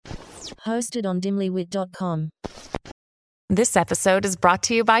Hosted on dimlywit.com. This episode is brought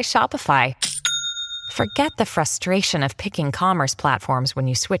to you by Shopify. Forget the frustration of picking commerce platforms when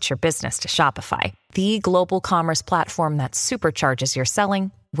you switch your business to Shopify, the global commerce platform that supercharges your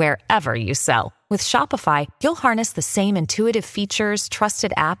selling wherever you sell. With Shopify, you'll harness the same intuitive features,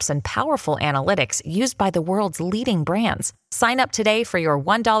 trusted apps, and powerful analytics used by the world's leading brands. Sign up today for your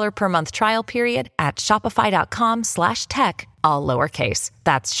 $1 per month trial period at shopify.com/tech, all lowercase.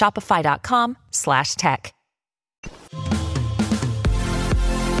 That's shopify.com/tech.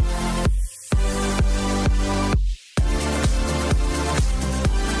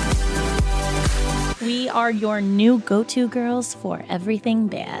 We are your new go-to girls for everything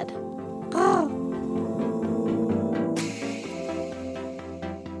bad.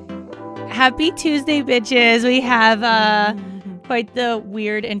 Happy Tuesday, bitches. We have quite the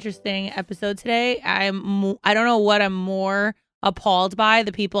weird, interesting episode today. I don't know what I'm more appalled by,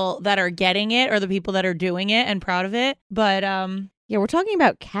 the people that are getting it or the people that are doing it and proud of it. But yeah, we're talking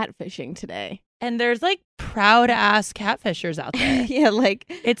about catfishing today. And there's like proud ass catfishers out there. Yeah, like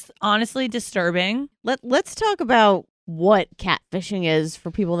it's honestly disturbing. Let's talk about what catfishing is for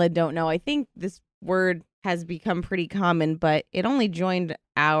people that don't know. I think this word has become pretty common, but it only joined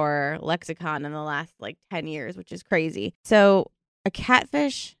our lexicon in the last 10 years, which is crazy. So a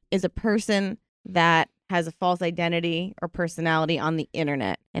catfish is a person that has a false identity or personality on the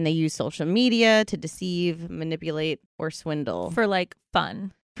internet, and they use social media to deceive, manipulate, or swindle. For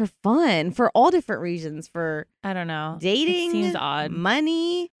fun. For fun, for all different reasons, for I don't know, dating, it seems odd,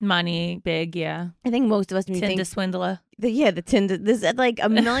 money, big, yeah. I think most of us Tinder swindler. The Tinder. There's a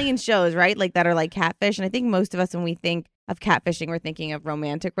million shows, right? That are like catfish, and I think most of us, when we think of catfishing, we're thinking of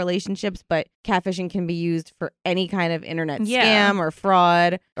romantic relationships, but catfishing can be used for any kind of internet scam or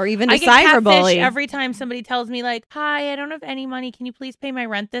fraud or even a cyberbully. Every time somebody tells me hi, I don't have any money, can you please pay my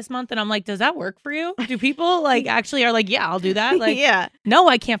rent this month? And I'm like, does that work for you? Do people actually are yeah, I'll do that? Yeah. No,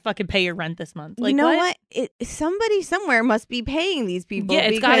 I can't fucking pay your rent this month. You know what? Somebody somewhere must be paying these people. Yeah,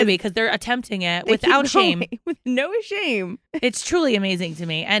 it's gotta be, because they're attempting it without shame. With no shame. It's truly amazing to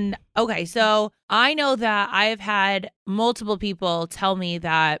me. And okay, so I know that I've had multiple people tell me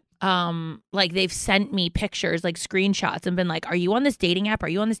that they've sent me pictures, screenshots, and been like, are you on this dating app? Are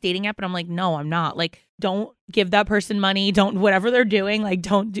you on this dating app? And I'm like, no, I'm not. Don't give that person money. Don't, whatever they're doing,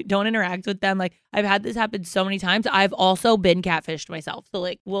 don't interact with them. I've had this happen so many times. I've also been catfished myself.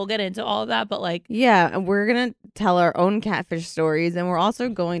 So we'll get into all of that, but yeah, and we're going to tell our own catfish stories, and we're also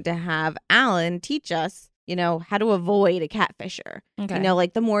going to have Alan teach us how to avoid a catfisher. Okay.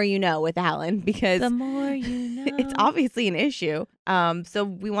 The more you know with Alan, because the more you know, it's obviously an issue. So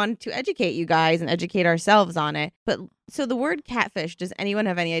we wanted to educate you guys and educate ourselves on it. But so the word catfish, does anyone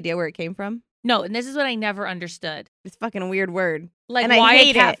have any idea where it came from? No, and this is what I never understood. It's a fucking weird word. And why I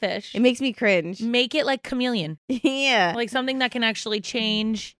hate catfish? It makes me cringe. Make it like chameleon. Yeah. Something that can actually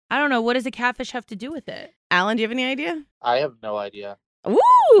change. I don't know. What does a catfish have to do with it? Alan, do you have any idea? I have no idea.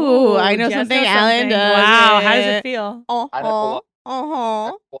 Ooh, I know something Alan does. Wow, how does it feel?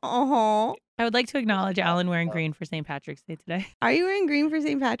 I would like to acknowledge Alan wearing green for St. Patrick's Day today. Are you wearing green for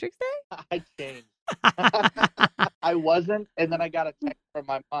St. Patrick's Day? I changed. I wasn't, and then I got a text from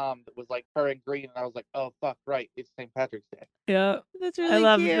my mom that was her in green, and I was like, oh, fuck, right, it's St. Patrick's Day. Yeah, that's really cute. I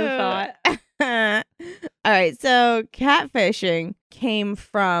love cute. the thought. All right, so catfishing came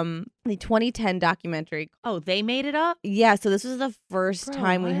from the 2010 documentary. Oh, they made it up? Yeah, so this was the first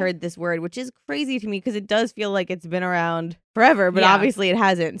time we heard this word, which is crazy to me because it does feel like it's been around forever, but obviously it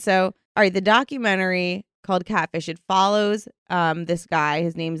hasn't. So, all right, the documentary called Catfish, it follows this guy.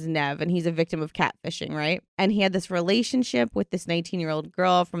 His name's Nev, and he's a victim of catfishing, right? And he had this relationship with this 19-year-old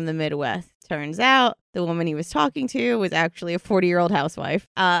girl from the Midwest. Turns out the woman he was talking to was actually a 40-year-old housewife.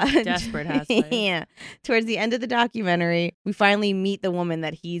 Desperate housewife. Yeah. Towards the end of the documentary, we finally meet the woman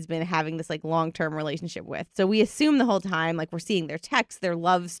that he's been having this long-term relationship with. So we assume the whole time we're seeing their texts, their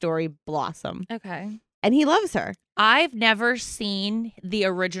love story blossom. Okay. And he loves her. I've never seen the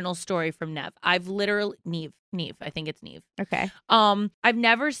original story from Nev. I've literally Neve. I think it's Neve. Okay. I've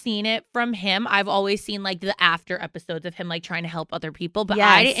never seen it from him. I've always seen the after episodes of him trying to help other people, but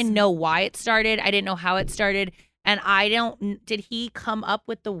I didn't know why it started. I didn't know how it started. And did he come up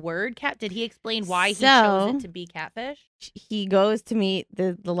with the word cat? Did he explain why he chose it to be catfish? He goes to meet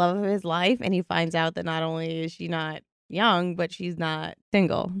the love of his life, and he finds out that not only is she not young, but she's not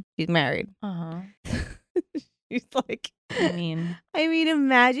single. She's married. She's I mean,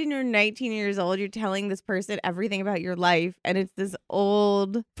 imagine you're 19 years old. You're telling this person everything about your life, and it's this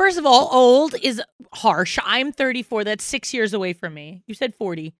old. First of all, old is harsh. I'm 34. That's 6 years away from me. You said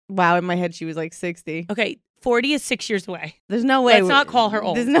 40. Wow, in my head, she was 60. Okay, 40 is 6 years away. There's no way. Let's not call her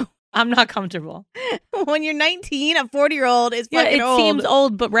old. There's no I'm not comfortable. When you're 19, a 40-year-old is Yeah, fucking it old. seems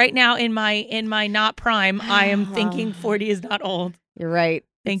old, but right now in my not prime, I am thinking 40 is not old. You're right.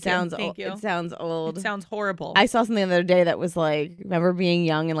 Thank it you. sounds Thank old. you. It sounds old. It sounds horrible. I saw something the other day that was like, remember being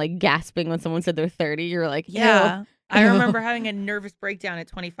young and like gasping when someone said they're 30? You're like, yeah. I Ew. remember having a nervous breakdown at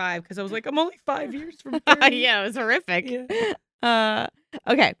 25 because I was like, I'm only 5 years from 30. Yeah, it was horrific. Yeah.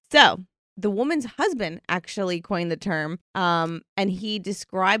 Okay, so the woman's husband actually coined the term, and he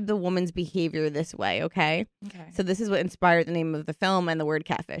described the woman's behavior this way, okay? Okay. So this is what inspired the name of the film and the word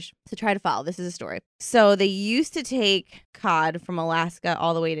catfish. So try to follow. This is a story. So they used to take cod from Alaska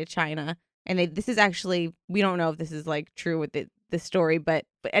all the way to China, and this is actually, we don't know if this is like true with the story, but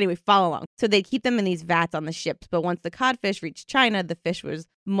anyway, follow along. So they keep them in these vats on the ships, but once the codfish reached China, the fish was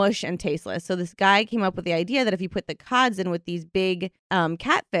mush and tasteless. So this guy came up with the idea that if you put the cods in with these big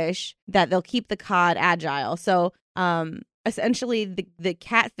catfish, that they'll keep the cod agile. So essentially the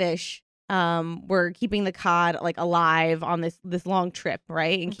catfish were keeping the cod like alive on this long trip,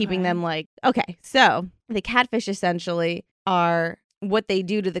 right? And keeping them like, okay, so the catfish essentially are, what they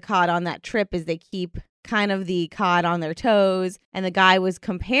do to the cod on that trip is they keep kind of the cod on their toes. And the guy was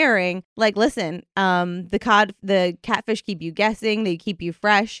comparing, like, listen, the catfish keep you guessing, they keep you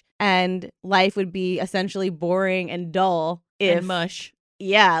fresh, and life would be essentially boring and dull if And mush.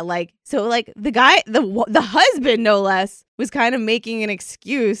 Yeah, like, so like the guy, the husband, no less, was kind of making an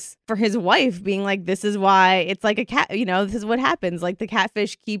excuse for his wife, being like, this is why it's like a cat, this is what happens. Like the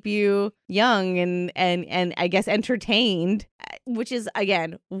catfish keep you young and I guess entertained, which is,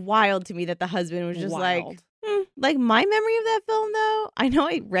 again, wild to me that the husband was just like my memory of that film, though. I know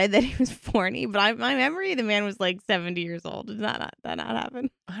I read that he was 40, but my memory, the man was like 70 years old. Did that not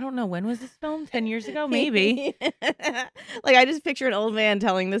happen? I don't know. When was this film? 10 years ago? Maybe. Like, I just picture an old man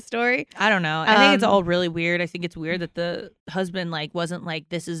telling this story. I don't know. I think it's all really weird. I think it's weird that the husband like wasn't like,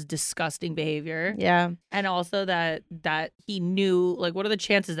 this is disgusting behavior. Yeah. And also that he knew, like, what are the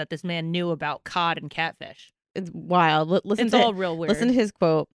chances that this man knew about cod and catfish? It's wild. Listen It's to all real weird. Listen to his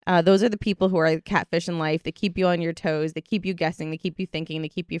quote. Those are the people who are catfish in life. They keep you on your toes. They keep you guessing. They keep you thinking. They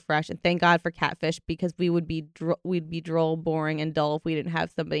keep you fresh. And thank God for catfish, because we'd be droll, boring, and dull if we didn't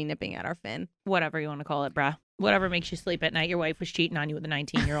have somebody nipping at our fin. Whatever you want to call it, brah. Whatever makes you sleep at night. Your wife was cheating on you with a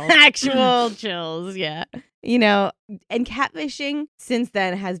 19-year-old. Actual chills, yeah. And catfishing since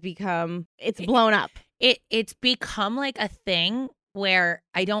then has become, it's blown up. It's become like a thing where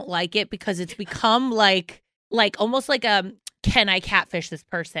I don't like it, because it's become like almost like can I catfish this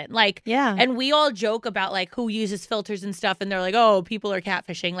person? Like, yeah. And we all joke about like who uses filters and stuff, and they're like, oh, people are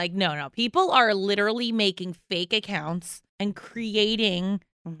catfishing. Like, no, people are literally making fake accounts and creating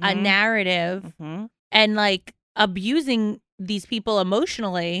a narrative and like abusing these people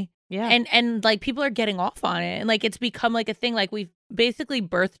emotionally. Yeah. And like people are getting off on it, and like it's become like a thing. Like we've basically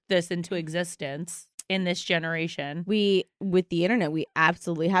birthed this into existence in this generation. With the internet, we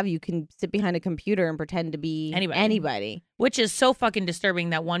absolutely have. You can sit behind a computer and pretend to be anybody. Which is so fucking disturbing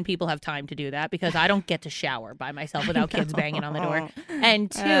that, one, people have time to do that, because I don't get to shower by myself without kids banging on the door. And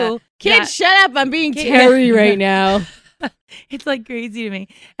two, kids, shut up. I'm being Terry right now. It's like crazy to me.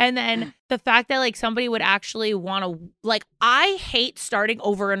 And then the fact that like somebody would actually want to, like, I hate starting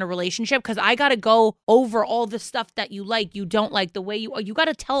over in a relationship, because I got to go over all the stuff that you like, you don't like, the way you got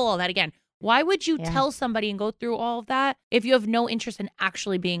to tell all that again. Why would you tell somebody and go through all of that if you have no interest in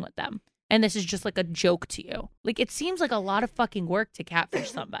actually being with them? And this is just like a joke to you. Like, it seems like a lot of fucking work to catfish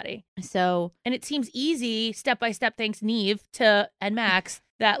somebody. So, and it seems easy, step by step, thanks Neve and Max,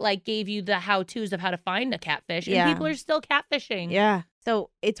 that like gave you the how-tos of how to find a catfish. And people are still catfishing. Yeah. So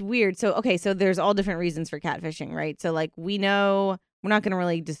it's weird. So, okay, so there's all different reasons for catfishing, right? So like, we know, we're not going to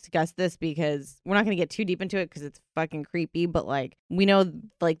really discuss this because we're not going to get too deep into it because it's fucking creepy. But like, we know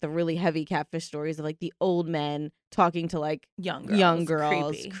like the really heavy catfish stories of like the old men talking to like young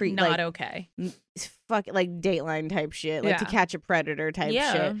girls. Creepy. Not okay. Fuck, like Dateline type shit, like To Catch a Predator type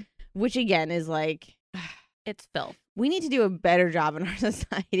shit. Which again is like, it's filth. We need to do a better job in our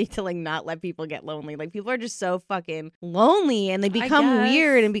society to like not let people get lonely. Like, people are just so fucking lonely, and they become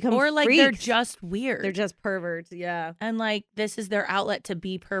weird and become like freaks. They're just weird. They're just perverts. Yeah. And like, this is their outlet to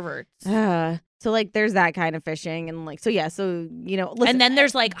be perverts. So like, there's that kind of fishing, and like, so yeah, so listen, and then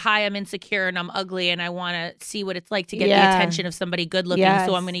there's like, hi, I'm insecure and I'm ugly and I want to see what it's like to get the attention of somebody good looking,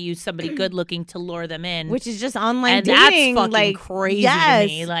 so I'm going to use somebody good looking to lure them in, which is just online and dating. That's fucking like, crazy to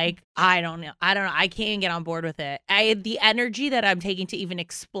me. Like, I don't know. I can't get on board with it. the energy that I'm taking to even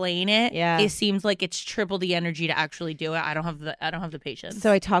explain it, Yeah. it seems like it's triple the energy to actually do it. I don't have the patience.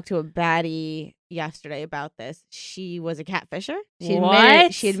 So I talked to a baddie yesterday about this. She was a catfisher. She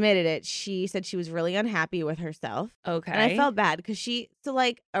What? admitted it. She said she was really unhappy with herself. okay. And I felt bad because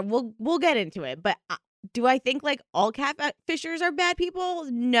we'll get into it, but do I think like all catfishers are bad people?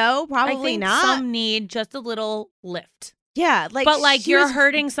 No, probably I think not. some need just a little lift. Yeah, like But like she you're was-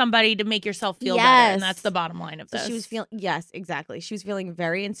 hurting somebody to make yourself feel better, Yes. and that's the bottom line of So this. she was feeling, yes, exactly. She was feeling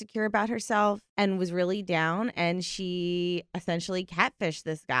very insecure about herself and was really down. And she essentially catfished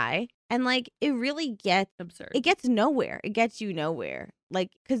this guy. And like, it really absurd. it gets nowhere. It gets you nowhere. Like,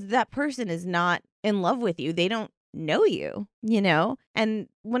 because that person is not in love with you. They don't know you, you know? And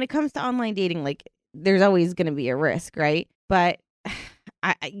when it comes to online dating, like, there's always going to be a risk, right? But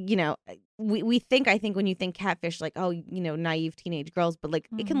we think, I think when you think catfish, like, oh, naive teenage girls, but like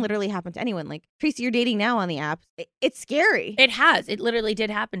it can Mhm. literally happen to anyone. Like, Tracy, you're dating now on the apps. It's scary. It literally did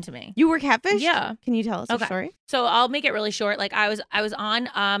happen to me. You were catfished? Yeah. Can you tell us Okay. a story? So I'll make it really short. Like I was on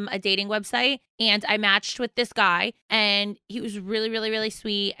a dating website and I matched with this guy and he was really, really, really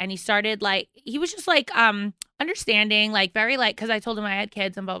sweet. And he started like, he was just like understanding, like very like, because I told him I had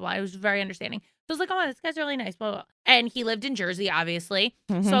kids and blah, blah, blah. He was very understanding. So I was like, oh, this guy's really nice, blah, blah, blah. And he lived in Jersey, obviously.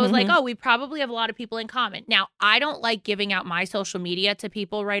 So I was like, oh, we probably have a lot of people in common. Now, I don't like giving out my social media to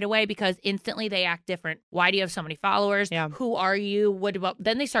people right away because instantly they act different. Why do you have so many followers? Yeah. Who are you? What about?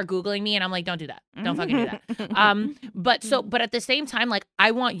 Then they start Googling me and I'm like, don't do that. Don't fucking do that. But at the same time, like,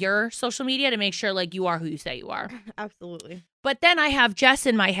 I want your social media to make sure like you are who you say you are. Absolutely. But then I have Jess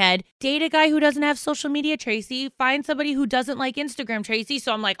in my head. Date a guy who doesn't have social media, Tracy. Find somebody who doesn't like Instagram, Tracy.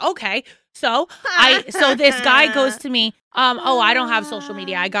 So I'm like, okay. So this guy goes to me, oh, I don't have social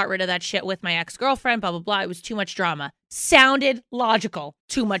media. I got rid of that shit with my ex-girlfriend, blah, blah, blah. It was too much drama. Sounded logical.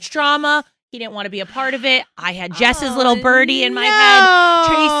 Too much drama. He didn't want to be a part of it. I had Jess's little birdie in my head.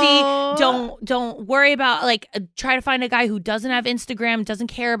 Tracy, don't worry about, like, try to find a guy who doesn't have Instagram, doesn't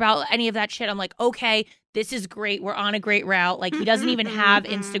care about any of that shit. I'm like, okay, this is great. We're on a great route. Like, he doesn't even have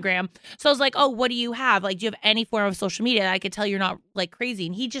Instagram. So I was like, oh, what do you have? Like, do you have any form of social media that I could tell you're not, like, crazy?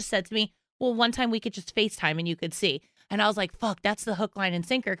 And he just said to me, well, one time we could just FaceTime and you could see. And I was like, fuck, that's the hook, line, and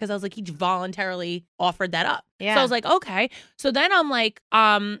sinker. Because I was like, he voluntarily offered that up. Yeah. So I was like, okay. So then I'm like,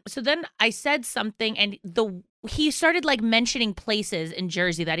 so then I said something and he started like mentioning places in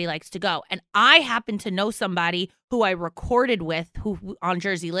Jersey that he likes to go. And I happen to know somebody who I recorded with who on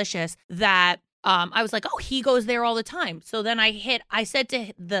Jerseylicious that I was like, oh, he goes there all the time. So then I said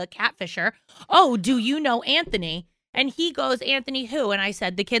to the catfisher, oh, do you know Anthony? And he goes, Anthony who? And I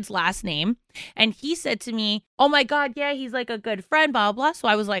said the kid's last name. And he said to me, oh my God, yeah, he's like a good friend, blah, blah, blah. So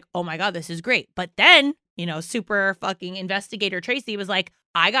I was like, oh my God, this is great. But then, super fucking investigator Tracy was like,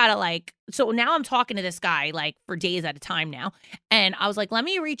 I gotta like, so now I'm talking to this guy like for days at a time now. And I was like, let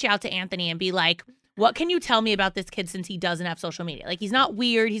me reach out to Anthony and be like, what can you tell me about this kid since he doesn't have social media? Like, he's not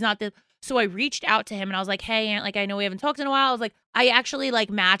weird. He's not this. So I reached out to him and I was like, hey, Aunt, like, I know we haven't talked in a while. I was like, I actually like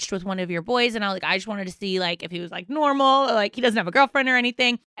matched with one of your boys. And I just wanted to see like if he was like normal, or, like he doesn't have a girlfriend or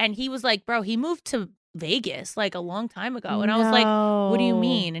anything. And he was like, bro, he moved to Vegas like a long time ago. And I was like, what do you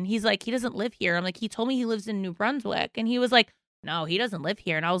mean? And he's like, he doesn't live here. I'm like, he told me he lives in New Brunswick. And he was like, no, he doesn't live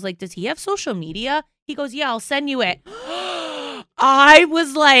here. And I was like, does he have social media? He goes, yeah, I'll send you it. I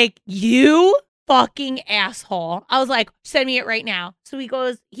was like, you fucking asshole. I was like, send me it right now. So he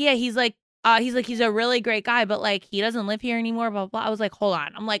goes, yeah, he's like, he's a really great guy, but like, he doesn't live here anymore, blah, blah, blah. I was like, hold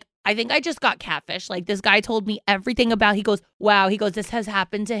on. I'm like, I think I just got catfish. Like, this guy told me everything about, he goes, wow. He goes, this has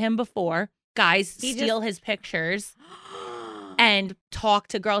happened to him before. Guys steal his pictures and talk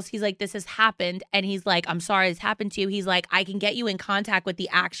to girls. He's like, this has happened. And he's like, I'm sorry this happened to you. He's like, I can get you in contact with the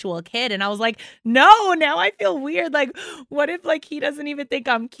actual kid. And I was like, no, now I feel weird. Like, what if like he doesn't even think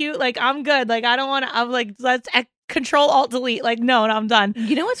I'm cute? Like, I'm good. Like, I don't want to, I'm like, let's Control Alt Delete. Like, no, I'm done.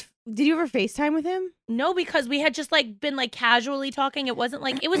 You know what's, did you ever FaceTime with him? No, because we had just like been like casually talking. It wasn't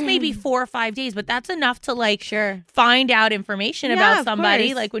like, it was maybe 4 or 5 days, but that's enough to like find out information Yeah, about of somebody.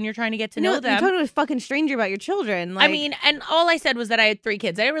 course. Like when you're trying to get to know them. You're talking to a fucking stranger about your children. Like, I mean, and all I said was that I had 3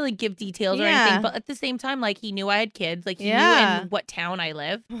 kids. I didn't really give details or Yeah. anything, but at the same time, like he knew I had kids. Like he Yeah. knew in what town I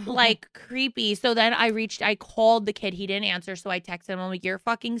live. Like creepy. So then I called the kid. He didn't answer. So I texted him. I'm like, you're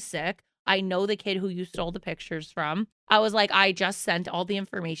fucking sick. I know the kid who you stole the pictures from. I was like, I just sent all the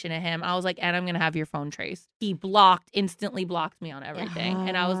information to him. I was like, and I'm going to have your phone traced. He instantly blocked me on everything.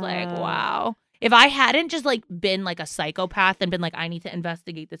 And I was like, wow. If I hadn't just like been like a psychopath and been like, I need to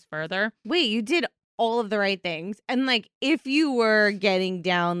investigate this further. wait, you did all of the right things. And like, if you were getting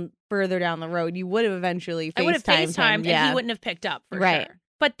further down the road, you would have eventually FaceTimed I would have FaceTimed him. and he wouldn't have picked up for Right. sure.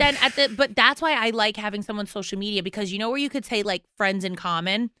 But then but that's why I like having someone's social media, because you know where you could say like friends in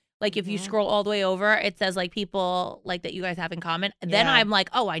common. Like if you scroll all the way over, it says like people like that you guys have in common. Then Yeah. I'm like,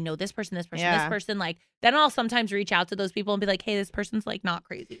 oh, I know this person, this person, this Yeah. person. Like then I'll sometimes reach out to those people and be like, hey, this person's like not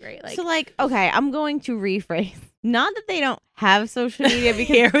crazy, right? Like So like, okay, I'm going to rephrase. Not that they don't have social media, because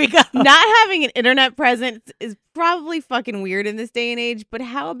here we go. not having an internet presence is probably fucking weird in this day and age. But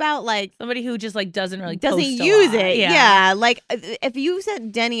how about like Somebody who just like doesn't really doesn't post a use lot. it? Yeah. Like if you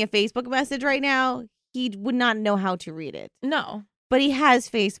sent Denny a Facebook message right now, he would not know how to read it. No. But he has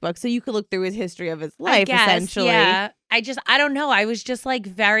Facebook, so you could look through his history of his life, I guess, essentially. Yeah. I don't know. I was just like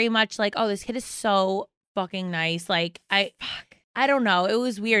very much like, oh, this kid is so fucking nice. Like I don't know. It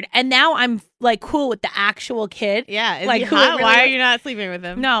was weird. And now I'm like cool with the actual kid. Yeah. Is Like, he who hot? really Why are was- you not sleeping with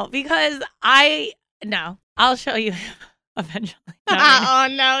him? No, because I'll show you eventually. No, Oh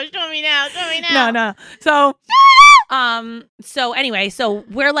no! Show me now. Show me now. no. So anyway, so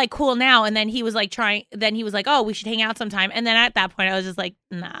we're like cool now, and then he was like then he was like, oh, we should hang out sometime. And then at that point I was just like,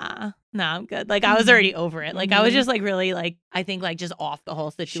 nah, I'm good. Like I was already over it. Like I was just like really like, I think like just off the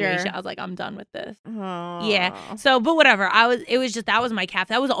whole situation. Sure. I was like, I'm done with this. Aw. Yeah. So, but whatever. It was just, that was my cat.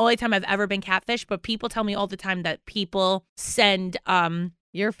 That was the only time I've ever been catfished. But people tell me all the time that people send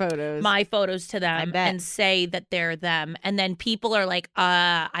Your photos. my photos to them bet. and say that they're them. And then people are like,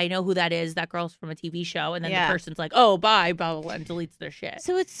 I know who that is. That girl's from a TV show. And then Yeah. the person's like, oh, bye, blah, blah, blah, and deletes their shit.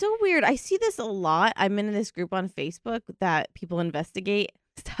 So it's so weird. I see this a lot. I'm in this group on Facebook that people investigate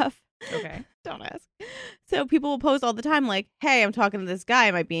stuff. Okay. Don't ask. So people will post all the time like, hey, I'm talking to this guy.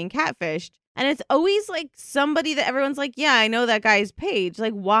 Am I being catfished? And it's always like somebody that everyone's like, yeah, I know that guy's page.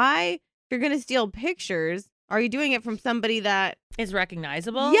 Like, why? If you're going to steal pictures, are you doing it from somebody that, Is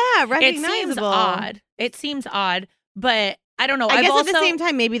recognizable? yeah, It recognizable? seems odd. It seems odd. But I don't know. I I've guess also, at the same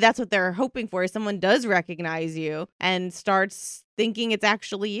time, maybe that's what they're hoping for. Is someone does recognize you and starts thinking it's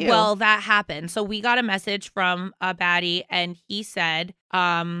actually you. Well, that happened. So we got a message from a baddie, and he said,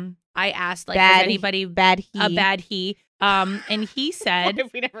 I asked, like, Bad- is anybody bad he. a bad he? And he said,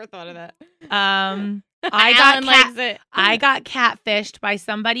 If we never thought of that. I likes it. got catfished by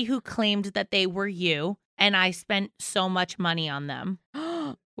somebody who claimed that they were you, and I spent so much money on them.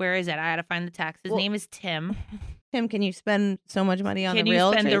 Where is it? I gotta find the text. His Well- name is Tim. Tim, can you spend so much money on Can the you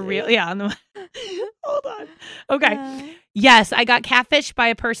real? spend the Tracy? real? Yeah, on the. Hold on. Okay. Yes, I got catfished by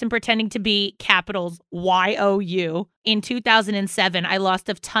a person pretending to be capitals YOU. In 2007, I lost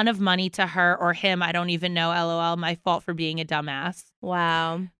a ton of money to her or him. I don't even know. LOL. My fault for being a dumbass.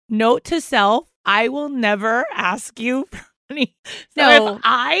 Wow. Note to self: I will never ask you for money. So No, if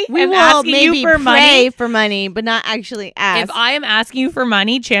I We am will asking maybe you for pray money, for money, but not actually ask. if I am asking you for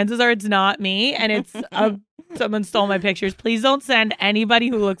money, chances are it's not me, and it's someone stole my pictures. Please don't send anybody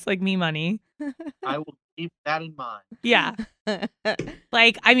who looks like me money. I will keep that in mind. Yeah.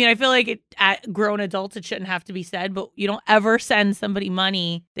 Like, I mean, I feel like at grown adults, it shouldn't have to be said, but you don't ever send somebody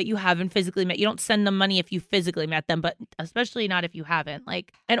money that you haven't physically met. You don't send them money if you physically met them, but especially not if you haven't.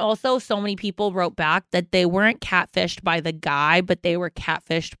 Like, and also so many people wrote back that they weren't catfished by the guy, but they were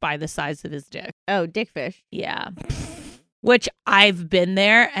catfished by the size of his dick. Oh, dickfish. Yeah. Which I've been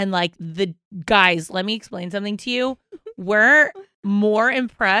there, and like the guys, let me explain something to you. We're more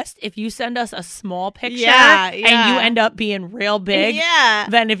impressed if you send us a small picture Yeah, and yeah. you end up being real big Yeah.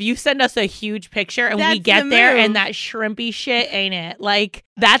 than if you send us a huge picture and we That's get the there move. and that shrimpy shit ain't it. Like,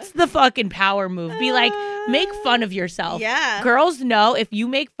 that's the fucking power move. Be like, make fun of yourself. Yeah. Girls know if you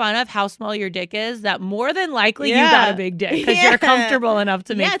make fun of how small your dick is, that more than likely you Yeah. got a big dick because Yeah. you're comfortable enough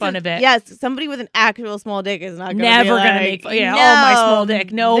to make Yes, fun of it. Yes, somebody with an actual small dick is not gonna Never be gonna like, make fun- yeah, oh, my small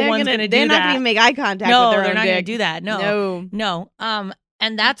dick. No they're one's gonna do They're not that. gonna even make eye contact No, with their they're own not dick. gonna do that. No. No.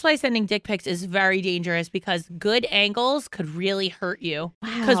 And that's why sending dick pics is very dangerous, because good angles could really hurt you.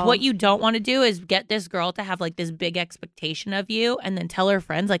 Because Wow. what you don't want to do is get this girl to have like this big expectation of you and then tell her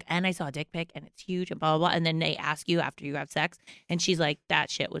friends, like, and I saw a dick pic and it's huge and blah, blah, blah. And then they ask you after you have sex and she's like,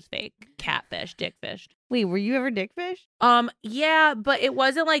 that shit was fake. Catfish, dickfished. Wait, were you ever dickfish? Yeah, but it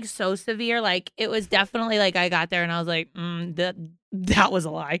wasn't like so severe. Like, it was definitely like I got there and I was like, that was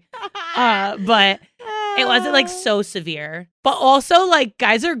a lie. But it wasn't like so severe. But also, like,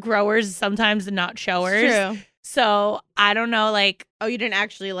 guys are growers sometimes and not showers. True. So I don't know, like, Oh, you didn't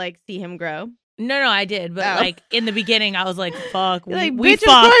actually like see him grow. no, I did. But Oh. like in the beginning, I was like, fuck, You're like, we bitch, of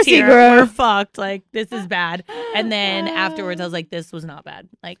fucked course he here. grew. We're fucked. Like, this is bad. And then afterwards, I was like, this was not bad.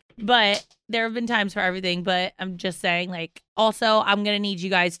 Like, but there have been times for everything. But I'm just saying, like, also, I'm going to need you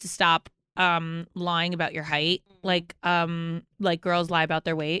guys to stop lying about your height. Like girls lie about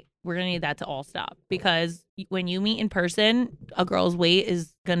their weight. We're going to need that to all stop, because when you meet in person, a girl's weight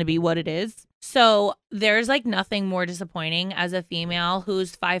is going to be what it is. So there's like nothing more disappointing as a female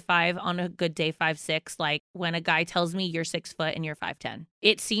who's 5'5", on a good day 5'6", like when a guy tells me you're 6 foot and you're 5'10".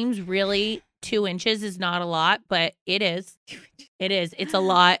 It seems really 2 inches is not a lot, but it is. It is. It's a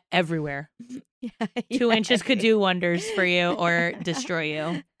lot everywhere. Yeah, 2 inches could do wonders for you or destroy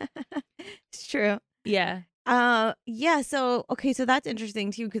you. It's true. Yeah. Yeah. So okay, so that's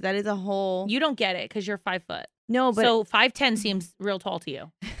interesting too because that is a whole. You don't get it because you're 5 foot. No, but So 5'10" seems real tall to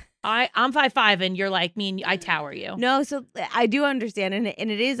you. I'm 5'5" and you're like me and I tower you. no. So I do understand, and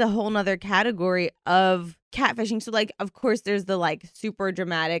it is a whole nother category of catfishing. So like, of course, there's the like super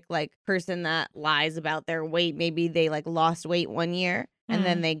dramatic like person that lies about their weight. Maybe they like lost weight one year. And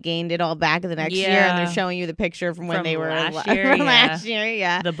then they gained it all back the next year, and they're showing you the picture from when they were last year. last year.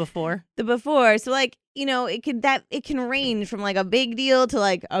 Yeah, The before. So like, you know, it can range from like a big deal to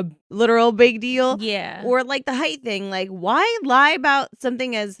like a literal big deal. Yeah. Or like the height thing. Like, why lie about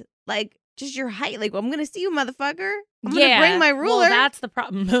something as like just your height? Like, well, I'm gonna see you, motherfucker. I'm gonna bring my ruler. Well, that's the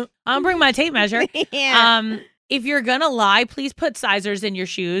problem. I'm gonna bring my tape measure. Yeah. If you're gonna lie, please put sizers in your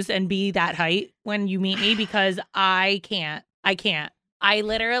shoes and be that height when you meet me because I can't. I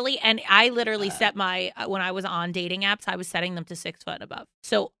literally set my, when I was on dating apps, I was setting them to 6 foot and above.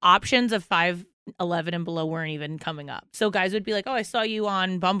 So options of 5'11" and below weren't even coming up. So guys would be like, oh, I saw you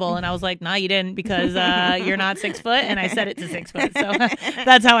on Bumble. And I was like, nah, you didn't because you're not 6 foot. And I set it to 6 foot. So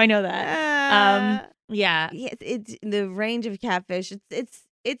that's how I know that. Yeah. It's the range of catfish.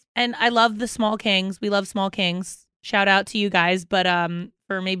 It's And I love the small kings. We love small kings. Shout out to you guys. But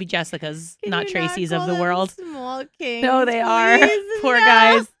for maybe Jessica's, not Tracy's of the world. Small kings. No, they are. Poor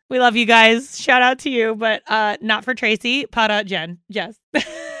guys. We love you guys. Shout out to you, but not for Tracy. Para Jess.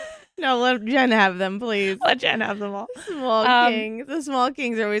 No, let Jen have them, please. Let Jen have them all. Small kings. The small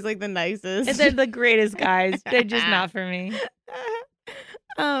kings are always like the nicest. And they're the greatest guys. They're just not for me.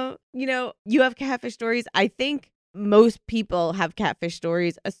 You know, you have catfish stories. I think most people have catfish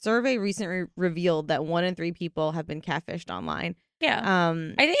stories. A survey recently revealed that 1 in 3 people have been catfished online. Yeah.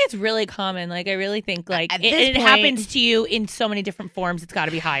 I think it's really common. Like, I really think like it point, happens to you in so many different forms. It's got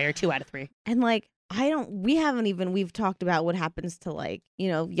to be higher. 2 out of 3. And like, we've talked about what happens to like, you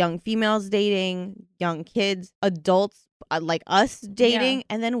know, young females dating, young kids, adults like us dating.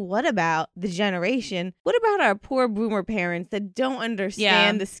 And then what about the generation? What about our poor boomer parents that don't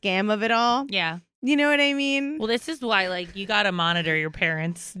understand the scam of it all? Yeah. You know what I mean? Well, this is why, like, you got to monitor your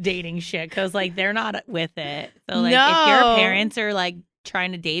parents' dating shit because, like, they're not with it. So, like, if your parents are, like,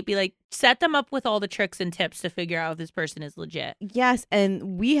 trying to date, be like, set them up with all the tricks and tips to figure out if this person is legit. Yes,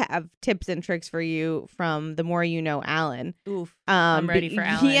 and we have tips and tricks for you from The More You Know, Alan. Oof, I'm ready for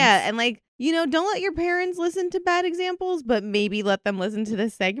Alan. Yeah, and like, you know, don't let your parents listen to bad examples, but maybe let them listen to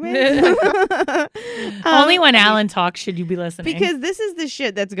this segment. Only when Alan talks should you be listening. Because this is the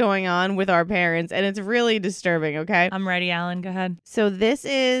shit that's going on with our parents, and it's really disturbing, okay? I'm ready, Alan. Go ahead. So this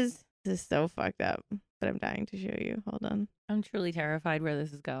is so fucked up, but I'm dying to show you. Hold on. I'm truly terrified where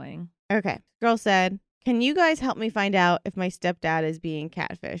this is going. Okay. Girl said, can you guys help me find out if my stepdad is being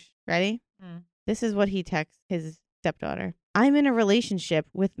catfished? Ready? This is what he texts his stepdaughter. I'm in a relationship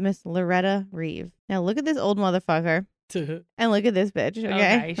with Miss Loretta Reeve. Now look at this old motherfucker. And look at this bitch.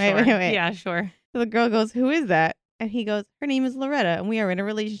 Okay. Sure. Wait. Yeah, sure. So the girl goes, who is that? And he goes, her name is Loretta, and we are in a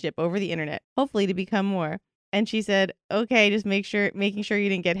relationship over the internet, hopefully to become more. And she said, okay, just making sure you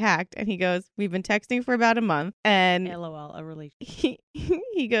didn't get hacked. And he goes, we've been texting for about a month. And LOL, a relationship.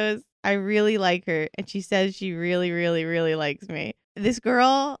 he goes, I really like her. And she says she really, really, really likes me. This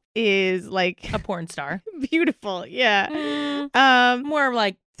girl is like a porn star. Beautiful. Yeah. More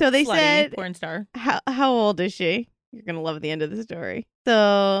like so they slutty said porn star. How old is she? You're going to love the end of the story.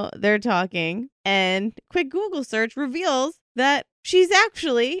 So they're talking, and quick Google search reveals that she's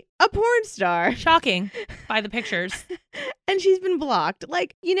actually a porn star. Shocking by the pictures. And she's been blocked.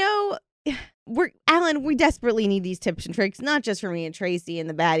 Like, you know, Alan, we desperately need these tips and tricks, not just for me and Tracy and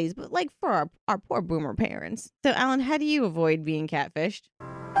the baddies, but like for our poor boomer parents. So, Alan, how do you avoid being catfished?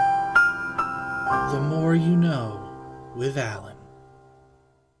 The More You Know with Alan.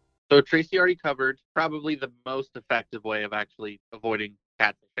 So Tracy already covered probably the most effective way of actually avoiding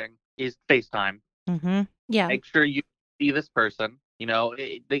catfishing is FaceTime. Mm-hmm. Yeah. Make sure you see this person. You know,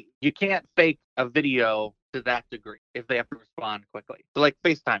 you can't fake a video to that degree if they have to respond quickly. So like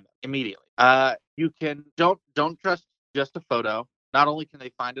FaceTime them immediately. You can don't trust just a photo. Not only can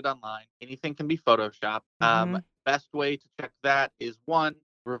they find it online, anything can be photoshopped. Best way to check that is one,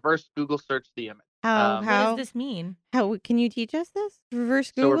 reverse Google search the image. What does this mean? How can you teach us this?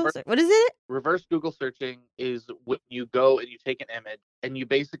 Reverse Google. What is it? Reverse Google searching is when you go and you take an image and you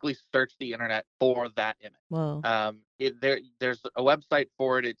basically search the internet for that image. Whoa. There's a website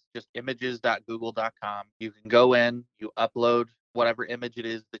for it. It's just images.google.com. You can go in, you upload whatever image it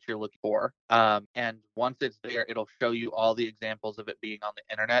is that you're looking for. And once it's there, it'll show you all the examples of it being on the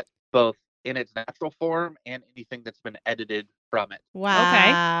internet, both in its natural form and anything that's been edited from it.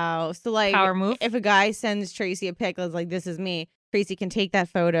 Wow. So like Power move. if a guy sends Tracy a pic that's like, this is me, Tracy can take that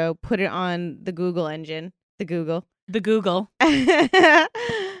photo, put it on the Google engine, the Google.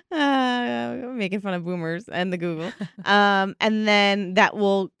 Making fun of boomers and the Google. And then that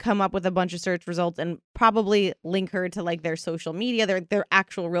will come up with a bunch of search results and probably link her to like their social media, their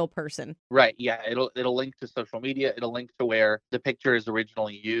actual real person. Right. Yeah. It'll link to social media. It'll link to where the picture is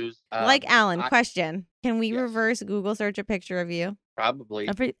originally used. Like Alan, question. Can we Yes. reverse Google search a picture of you? Probably.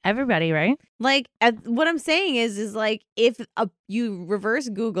 Everybody, right? Like what I'm saying is like if you reverse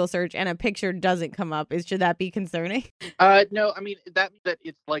Google search and a picture doesn't come up, should that be concerning? No, I mean that means that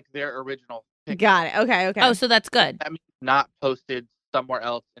it's like their original picture. Got it. Okay. Oh, so that's good. That means not posted somewhere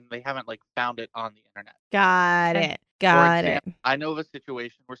else and they haven't like found it on the internet. Got Okay. it. Got it. I know of a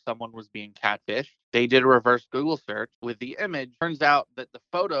situation where someone was being catfished. They did a reverse Google search with the image. Turns out that the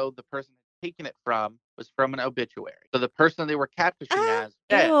photo the person had taken it from was from an obituary. So the person they were catfishing as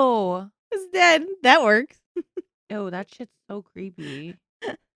dead. Ew. It's dead. That works. Ew, that shit's so creepy.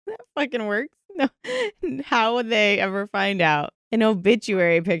 That fucking works. No. How would they ever find out? An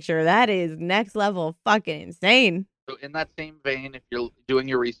obituary picture. That is next level fucking insane. So in that same vein, if you're doing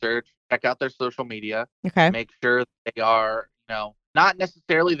your research, check out their social media. Okay. Make sure they are, not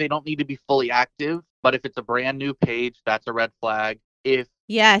necessarily they don't need to be fully active, but if it's a brand new page, that's a red flag. If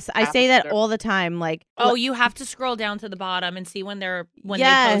Yes, I say that After- all the time. Like, Oh, you have to scroll down to the bottom and see when they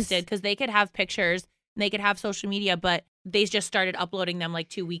Yes. posted, because they could have pictures and they could have social media, but they just started uploading them like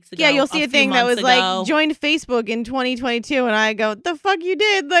 2 weeks ago. yeah, you'll see a few thing that was months like ago. joined Facebook in 2022, and I go, "The fuck you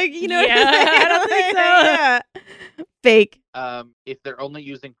did?" Like, you know? Yeah, what I'm saying? I don't think so. Yeah. Fake. if they're only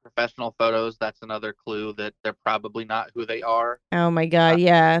using professional photos, that's another clue that they're probably not who they are. Oh my god.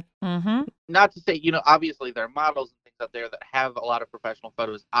 Yeah. Mm-hmm. Not to say, obviously there are models and things out there that have a lot of professional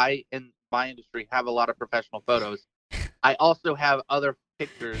photos. I, in my industry, have a lot of professional photos. I also have other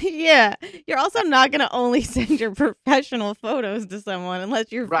pictures. Yeah. You're also not gonna only send your professional photos to someone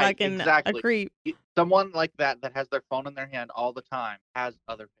unless you're Right, fucking exactly. a creep. Someone like that has their phone in their hand all the time has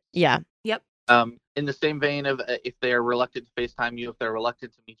other pictures. Yeah. Yep. In the same vein of if they're reluctant to FaceTime you, if they're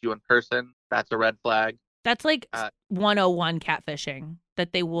reluctant to meet you in person, that's a red flag. That's like Uh, 101 catfishing, that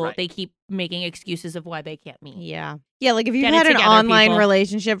Right. they keep making excuses of why they can't meet. Yeah. Yeah, like if you've Get it had an together, online people.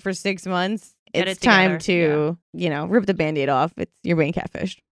 relationship for 6 months, Get it's it time together. to, rip the Band-Aid off. You're being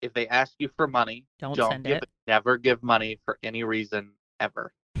catfished. If they ask you for money, Don't don't send give it. Never give money for any reason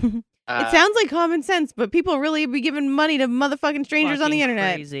ever. It sounds like common sense, but people really be giving money to motherfucking strangers on the Fucking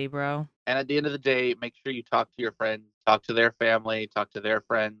internet. Crazy, bro. And at the end of the day, make sure you talk to your friends, talk to their family, talk to their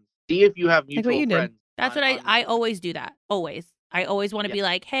friends. See if you have Like what mutual you did. friends. That's what I always do that. Always. I always want to Yeah. be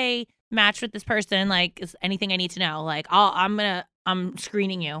like, hey, match with this person. Like, is anything I need to know? Like, I'm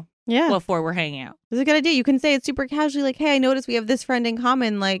screening you Yeah. before we're hanging out. It's a good idea. You can say it super casually, like, hey, I noticed we have this friend in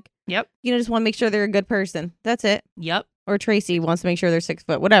common. Like, Yep. just want to make sure they're a good person. That's it. Yep. Or Tracy wants to make sure they're 6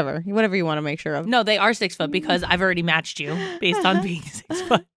 foot. Whatever you want to make sure of. No, they are 6 foot because I've already matched you based on being 6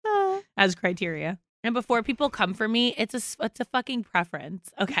 foot as criteria. And before people come for me, it's a fucking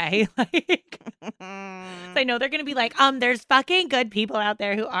preference. Okay. Like, I know they're going to be like, there's fucking good people out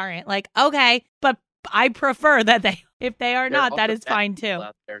there who aren't. Like, okay, but I prefer that if they are There are not, that also is bad fine people too.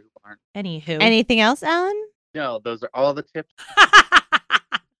 out there who aren't. Anywho. Anything else, Alan? No, those are all the tips.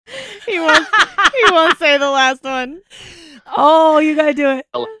 He won't say the last one. Oh, you got to do it.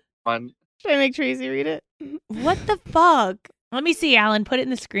 One. Should I make Tracy read it? What the fuck? Let me see, Alan. Put it in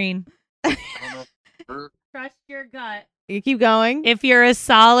the screen. I don't know. Trust your gut. You keep going. If you're a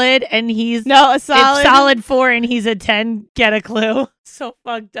solid and he's No, a solid. If solid 4 and he's a 10, get a clue. So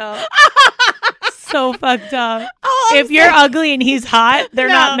fucked up. So fucked up. All If I'm you're saying- ugly and he's hot, they're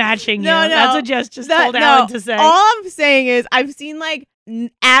No, not matching you. no, That's no. what Jess just That- told no, Alan to say. All I'm saying is I've seen like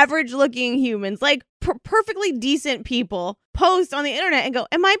average looking humans, like perfectly decent people, post on the internet and go,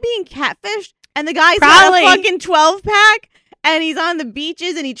 "Am I being catfished?" And the guy's Probably. got a fucking 12-pack and he's on the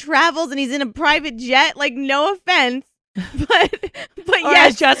beaches and he travels and he's in a private jet. Like, no offense, but Or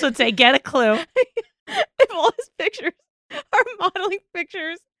yes, as Jess would say, get a clue. if all his pictures are modeling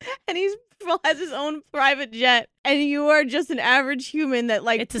pictures and he has his own private jet and you are just an average human that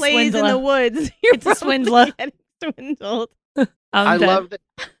like It's a plays in swindler. the woods, you're It's a probably swindler. getting swindled. I Dead. love the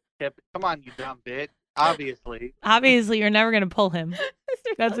tip. Come on, you dumb bitch. Obviously. Obviously, you're never going to pull him.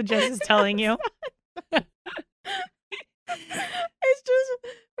 That's what Jess is telling you. It's just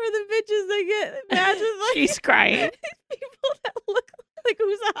for the bitches that get matches like She's crying. people that look like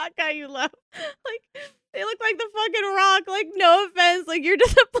who's a hot guy you love. Like they look like the fucking Rock. Like no offense, like you're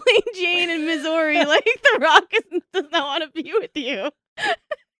just a plain Jane in Missouri. Like the Rock does not want to be with you.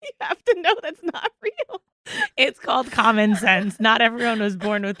 You have to know that's not real. It's called common sense. Not everyone was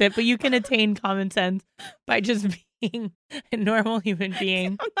born with it, but you can attain common sense by just being a normal human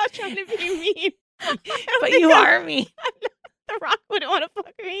being. I'm not trying to be mean. But you are me. The Rock wouldn't want to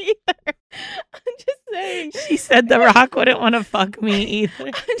fuck me either. I'm just saying. She said The Rock wouldn't want to fuck me either.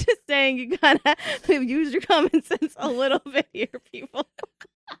 I'm just saying you gotta use your common sense a little bit here, people.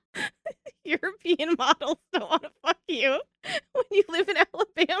 European models don't want to fuck you when you live in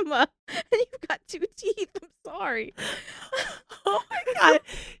Alabama and you've got 2 teeth. I'm sorry. Oh my God.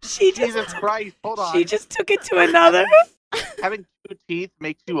 Jesus Christ, hold on. She just took it to another. Having 2 teeth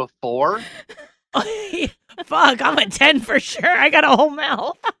makes you a 4? Fuck, I'm a 10 for sure. I got a whole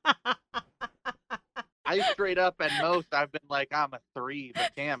mouth. I straight up at most I've been like I'm a 3,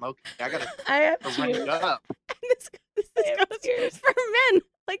 but damn, okay, I gotta I have rank tears. up. This goes for men,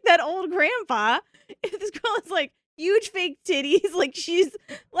 like that old grandpa. If this girl is like huge fake titties, like she's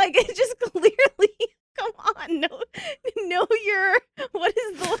like it's just clearly. Come on, know your what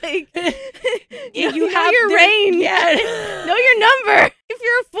is the like? You know have your the- range. Yeah. Know your number. If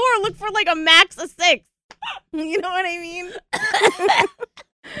you're a 4, look for like a max of 6. You know what I mean?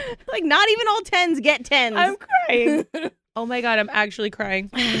 Like not even all 10s get 10s. I'm crying. Oh my God, I'm actually crying.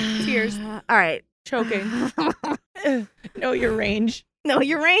 Tears. All right, Choking. Know your range. know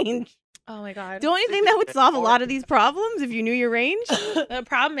your range. Oh my God. Don't you think that would solve a lot of these problems if you knew your range? The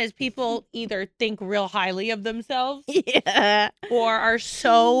problem is people either think real highly of themselves Yeah. or are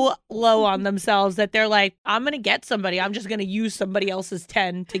so low on themselves that they're like, I'm going to get somebody. I'm just going to use somebody else's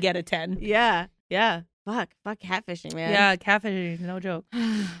 10 to get a 10. Yeah. Yeah. Fuck catfishing, man. Yeah, catfishing, no joke.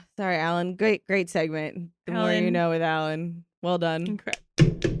 Sorry, Alan. Great segment. The more you Alan. know with Alan. Well done.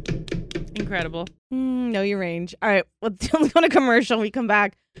 Incredible. Know your range. All right, let's go to commercial. When we come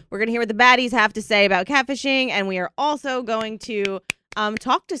back, we're going to hear what the baddies have to say about catfishing, and we are also going to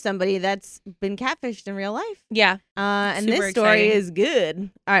talk to somebody that's been catfished in real life. Yeah. And Super this story exciting. is good.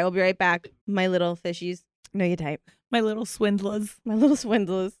 All right, we'll be right back. My little fishies. Know your type. My little swindlers. My little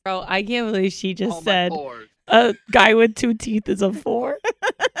swindlers. Bro, I can't believe she just All my said 4s. a guy with 2 teeth is a 4.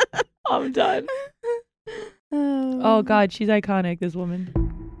 I'm done. Oh God, she's iconic, this woman.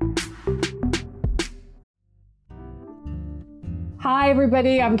 Hi,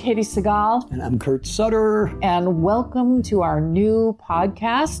 everybody. I'm Katie Segal, And I'm Kurt Sutter. and welcome to our new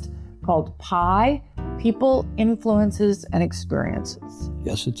podcast called Pi People, Influences, and Experiences.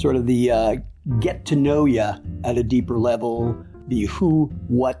 Yes, it's sort of the get to know you at a deeper level, the who,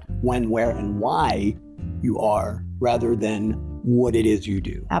 what, when, where, and why you are, rather than what it is you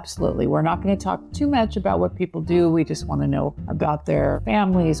do. Absolutely. We're not going to talk too much about what people do. We just want to know about their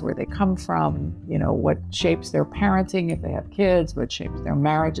families, where they come from, what shapes their parenting if they have kids, what shapes their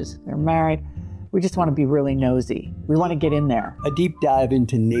marriages if they're married. We just want to be really nosy. We want to get in there. A deep dive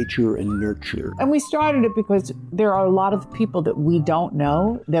into nature and nurture. And we started it because there are a lot of people that we don't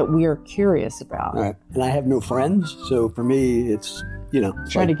know that we are curious about. All right. And I have no friends, so for me, it's,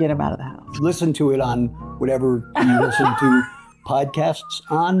 Trying to get them out of the house. listen to it on whatever you listen to podcasts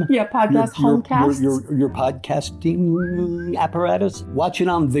on. Yeah, podcast, homecasts. Your podcasting apparatus. Watch it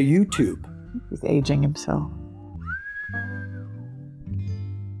on the YouTube. He's aging himself.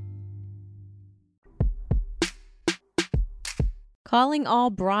 Calling all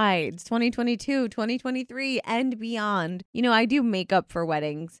brides 2022, 2023, and beyond. I do makeup for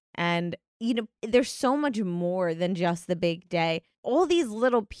weddings, and there's so much more than just the big day. All these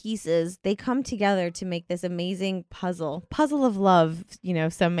little pieces, they come together to make this amazing puzzle of love,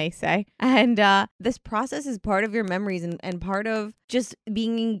 some may say. And this process is part of your memories and part of just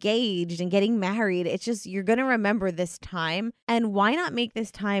being engaged and getting married. It's just, you're going to remember this time. And why not make this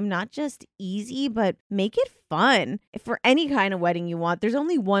time not just easy, but make it fun? If for any kind of wedding you want, there's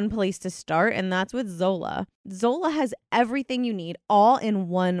only one place to start, and that's with Zola. Zola has everything you need all in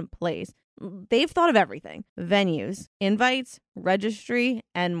one place. They've thought of everything: venues, invites, registry,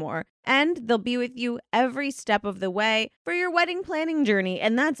 and more. And they'll be with you every step of the way for your wedding planning journey.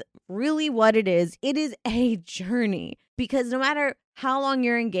 And that's really what it is. It is a journey, because no matter how long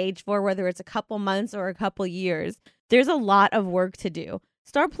you're engaged for, whether it's a couple months or a couple years, there's a lot of work to do.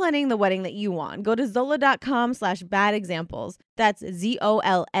 Start planning the wedding that you want. Go to Zola.com/badexamples. That's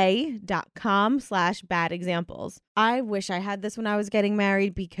ZOLA.com/badexamples. I wish I had this when I was getting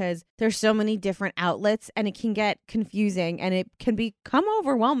married, because there's so many different outlets and it can get confusing and it can become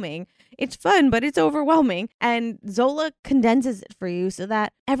overwhelming It's fun, but it's overwhelming. And Zola condenses it for you so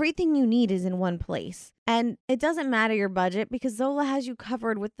that everything you need is in one place. And it doesn't matter your budget because Zola has you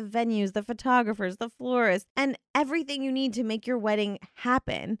covered with the venues, the photographers, the florists, and everything you need to make your wedding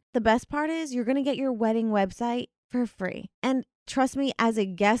happen. The best part is you're going to get your wedding website for free. And trust me, as a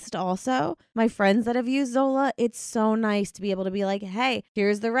guest also, my friends that have used Zola, it's so nice to be able to be like, hey,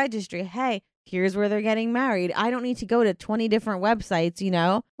 here's the registry. Hey, here's where they're getting married. I don't need to go to 20 different websites,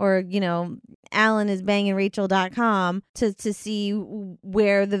 or, AlanIsBangingRachel.com to see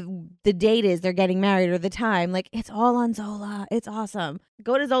where the date is they're getting married or the time. Like, it's all on Zola. It's awesome.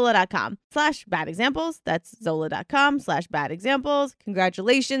 Go to Zola.com/bad examples. That's Zola.com/bad examples.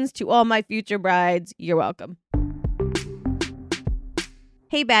 Congratulations to all my future brides. You're welcome.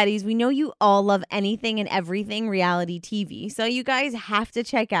 Hey baddies, we know you all love anything and everything reality TV, so you guys have to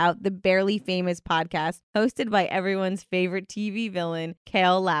check out the Barely Famous podcast hosted by everyone's favorite TV villain,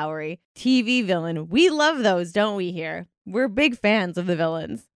 Kale Lowry. TV villain, we love those, don't we here? We're big fans of the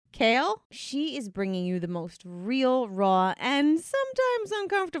villains. Kale, she is bringing you the most real, raw, and sometimes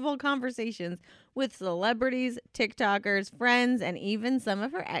uncomfortable conversations with celebrities, TikTokers, friends, and even some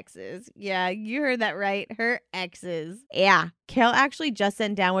of her exes. Yeah, you heard that right. Her exes. Yeah, Kale actually just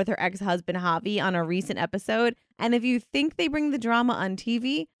sat down with her ex-husband Javi on a recent episode, and if you think they bring the drama on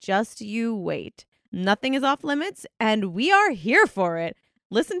TV, just you wait. Nothing is off limits, and we are here for it.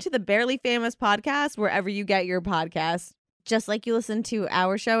 Listen to the Barely Famous podcast wherever you get your podcasts. Just like you listen to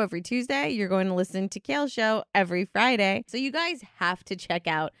our show every Tuesday, you're going to listen to Kale's show every Friday. So you guys have to check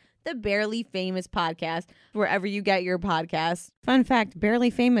out the Barely Famous podcast wherever you get your podcasts. Fun fact, Barely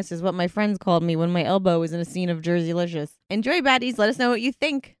Famous is what my friends called me when my elbow was in a scene of Jerseylicious. Enjoy, baddies. Let us know what you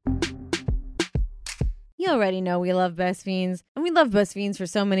think. You already know we love Best Fiends, and we love Best Fiends for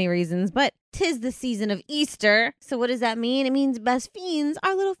so many reasons, but 'tis the season of Easter. So what does that mean? It means Best Fiends,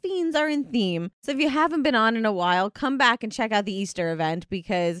 our little fiends, are in theme. So if you haven't been on in a while, come back and check out the Easter event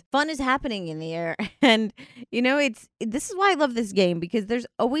because fun is happening in the air. And this is why I love this game, because there's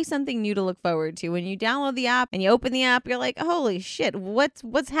always something new to look forward to. When you download the app and you open the app, you're like, holy shit,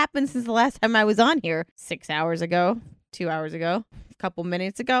 what's happened since the last time I was on here? 6 hours ago, 2 hours ago, a couple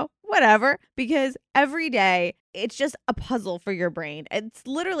minutes ago, whatever, because every day it's just a puzzle for your brain. It's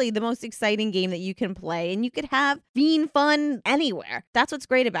literally the most exciting game that you can play, and you could have fiend fun anywhere. That's what's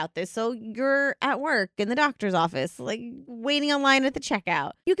great about this. So you're at work, in the doctor's office, like waiting online at the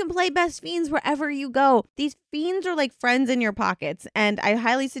checkout. You can play Best Fiends wherever you go. These fiends are like friends in your pockets, and I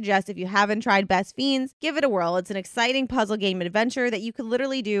highly suggest if you haven't tried Best Fiends, give it a whirl. It's an exciting puzzle game adventure that you could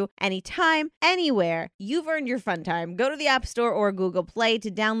literally do anytime, anywhere. You've earned your fun time. Go to the App Store or Google Play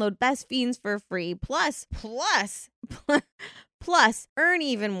to download Best Fiends for free. Plus, earn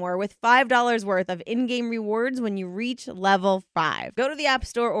even more with $5 worth of in-game rewards when you reach level 5. Go to the App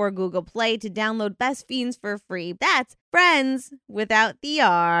Store or Google Play to download Best Fiends for free. That's friends without the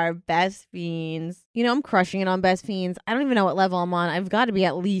R. Best Fiends. I'm crushing it on Best Fiends. I don't even know what level I'm on. I've got to be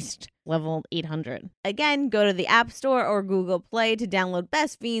at least level 800. Again, go to the App Store or Google Play to download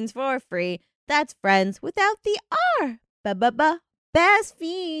Best Fiends for free. That's friends without the R. Best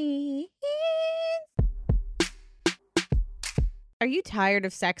Fiends. Are you tired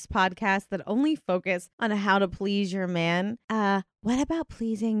of sex podcasts that only focus on how to please your man? What about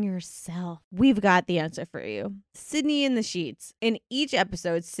pleasing yourself? We've got the answer for you. Sydney in the Sheets. In each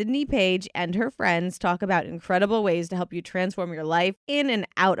episode, Sydney Page and her friends talk about incredible ways to help you transform your life in and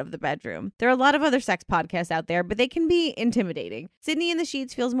out of the bedroom. There are a lot of other sex podcasts out there, but they can be intimidating. Sydney in the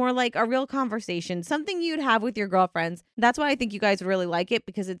Sheets feels more like a real conversation, something you'd have with your girlfriends. That's why I think you guys really like it,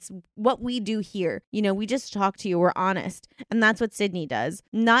 because it's what we do here. We just talk to you. We're honest. And that's what Sydney does.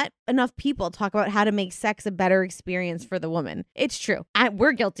 Not enough people talk about how to make sex a better experience for the woman. It's true.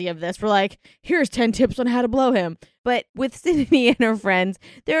 We're guilty of this. We're like, here's 10 tips on how to blow him. But with Sydney and her friends,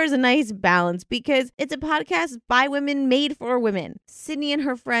 there is a nice balance because it's a podcast by women made for women. Sydney and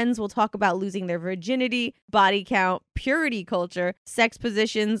her friends will talk about losing their virginity, body count, purity culture, sex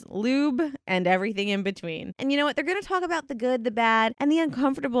positions, lube, and everything in between. And you know what? They're going to talk about the good, the bad, and the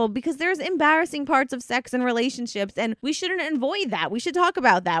uncomfortable because there's embarrassing parts of sex and relationships, and we shouldn't avoid that. We should talk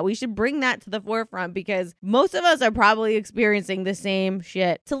about that. We should bring that to the forefront because most of us are probably experiencing the same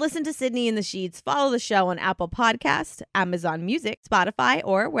shit. To listen to Sydney in the Sheets, follow the show on Apple Podcasts, Amazon Music, Spotify,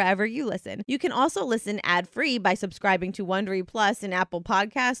 or wherever you listen. You can also listen ad-free by subscribing to Wondery Plus in Apple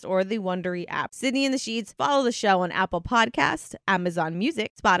Podcasts or the Wondery app. Sydney in the Sheets, follow the show on Apple Podcasts, Amazon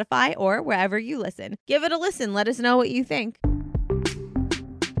Music, Spotify, or wherever you listen. Give it a listen. Let us know what you think.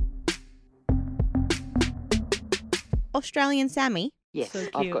 Australian Sammy. Yes, So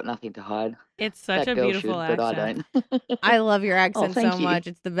I've cute. got nothing to hide. It's such That a girl beautiful should, but I accent. don't. I love your accent thank so you. much.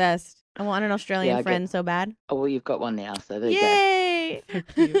 It's the best. I want an Australian Yeah, I friend so bad. Oh, well, you've got one now, so there you go. Yay!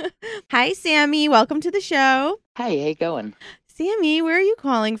 Hi, Sammy. Welcome to the show. Hey, how you going? Sammy, where are you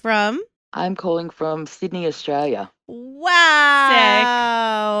calling from? I'm calling from Sydney, Australia. Wow.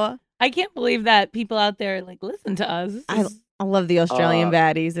 I can't believe that people out there like listen to us. I love the Australian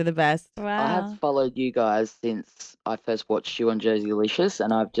baddies. They're the best. I Wow. have followed you guys since I first watched you on Jerseylicious,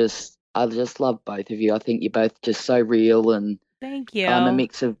 and I just love both of you. I think you're both just so real, and Thank you. I'm a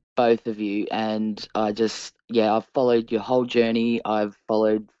mix of both of you, and I've followed your whole journey. I've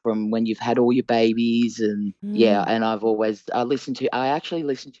followed from when you've had all your babies, and and I actually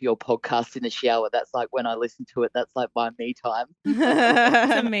listen to your podcast in the shower. That's like when I listen to it, that's like my me time.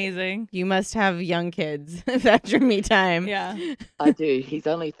 It's amazing. You must have young kids if that's your me time. Yeah. I do. He's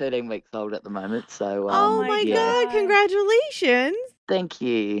only 13 weeks old at the moment, so Oh my yeah. God. Congratulations. Thank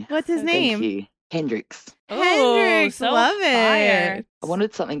you. What's his Thank name? you. Hendrix. Hendrix. so Love fire. it. I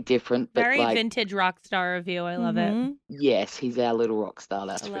wanted something different, but Very like, vintage rock star review. I love it. Mhm. yes, he's our little rock star,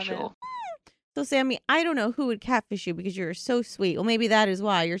 that's I for love it. sure. So, Sammy, I don't know who would catfish you because you're so sweet. Well, maybe that is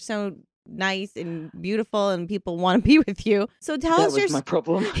why. You're so nice and beautiful and people want to be with you. So tell That us your was my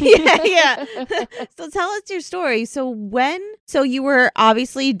problem. yeah. So tell us your story. So you were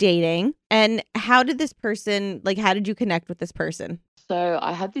obviously dating, and how did this person, like, how did you connect with this person? So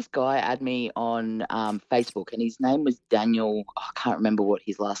I had this guy add me on Facebook, and his name was Daniel. I can't remember what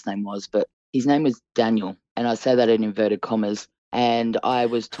his last name was, but his name was Daniel, and I say that in inverted commas. And I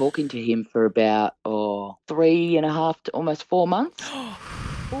was talking to him for about 3.5 to almost 4 months.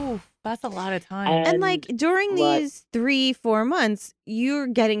 Ooh, that's a lot of time. And like during like- these 3-4 months, you're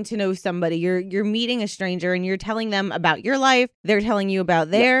getting to know somebody. You're meeting a stranger and you're telling them about your life. They're telling you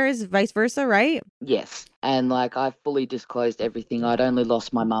about theirs, vice versa, right? Yes. And like I fully disclosed everything. I'd only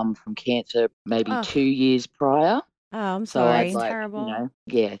lost my mum from cancer maybe Oh. 2 years prior. Oh, I'm So sorry. I'd like, Terrible. you know,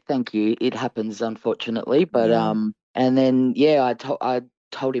 yeah, thank you. It happens, unfortunately. But Yeah. and then I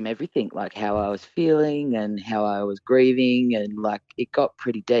told him everything, like how I was feeling and how I was grieving, and like it got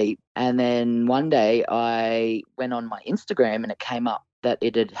pretty deep. And then one day I went on my Instagram and it came up that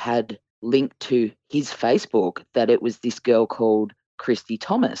it had linked to his Facebook that it was this girl called Christy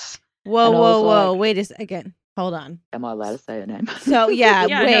Thomas. Whoa, And I was whoa. like- Wait a second. Hold on. Am I allowed to say her name? So yeah,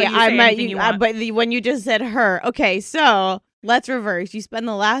 Yeah, no, wait. you I say might. anything you want. But when you just said her, okay. So let's reverse. You spend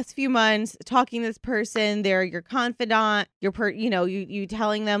the last few months talking to this person. They're your confidant. You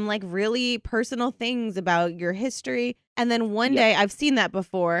telling them like really personal things about your history. And then one day, I've seen that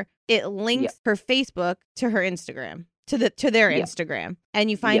before. It links her Facebook to her Instagram, to their Instagram,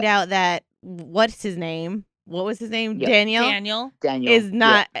 and you find out that what's his name? What was his name? Daniel. Daniel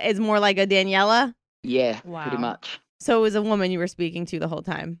Is more like a Daniela. Yeah, Wow. pretty much. So it was a woman you were speaking to the whole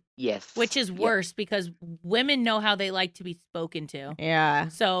time. Yes. Which is Yep. worse because women know how they like to be spoken to. Yeah.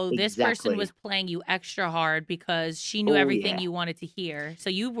 So this person Exactly. was playing you extra hard because she knew Oh, everything yeah. you wanted to hear. So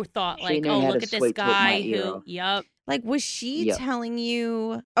you were thought She like, knew oh, how look to at this sweet talk my guy ear who, off. yep. Like, was she Yep. telling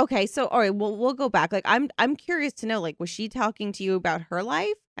you? Okay, so all right, we'll go back. Like, I'm curious to know. Like, was she talking to you about her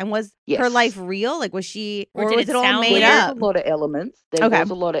life, and was her Yes. life real? Like, was she, Or or did was it it all sound made weird? There up? was a lot of elements. There Okay. was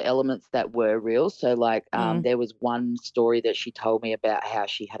a lot of elements that were real. So, like, Mm. there was one story that she told me about how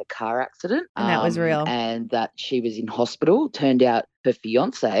she had a car accident, And that was real. and that she was in hospital. Turned out her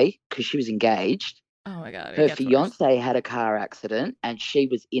fiance, because she was engaged, Oh my God. it her gets worse. fiance had a car accident, and she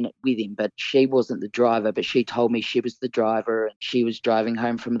was in it with him, but she wasn't the driver. But she told me she was the driver, and she was driving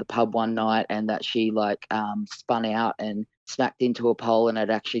home from the pub one night, and that she spun out and smacked into a pole, and it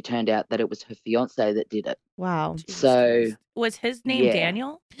actually turned out that it was her fiance that did it. Wow. Jesus So, Christ. Was his name yeah.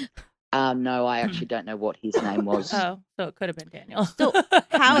 Daniel? No, I actually don't know what his name was. Oh, so it could have been Daniel. So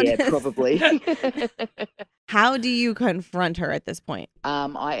how? Yeah, does- probably. How do you confront her at this point? I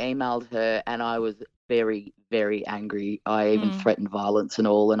emailed her and I was very, very angry. I even Mm. threatened violence and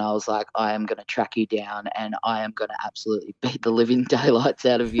all. And I was like, I am going to track you down and I am going to absolutely beat the living daylights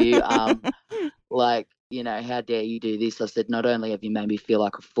out of you. Like, you know, how dare you do this? I said, not only have you made me feel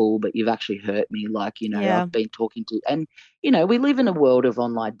like a fool, but you've actually hurt me. Like, you know, Yeah. I've been talking to, and, you know, we live in a world of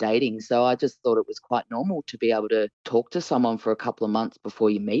online dating. So I just thought it was quite normal to be able to talk to someone for a couple of months before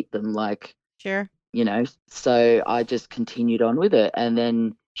you meet them. Like, Sure. you know, so I just continued on with it. And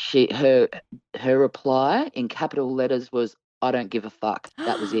then her reply in capital letters was, I don't give a fuck.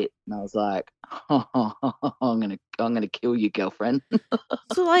 That was it. And I was like, I'm gonna kill you, girlfriend.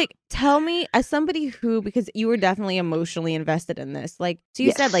 So, like, tell me, as somebody who, because you were definitely emotionally invested in this, like, so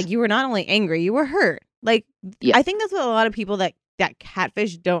you said, Yes. like, you were not only angry, you were hurt. Like, Yeah. I think that's what a lot of people that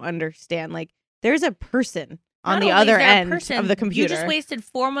catfish don't understand. Like, there's a person on Not the only is other there a end person, of the computer. You just wasted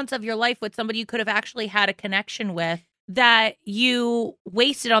 4 months of your life with somebody you could have actually had a connection with. that you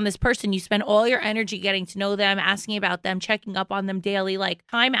wasted on this person. You spend all your energy getting to know them, asking about them, checking up on them daily, like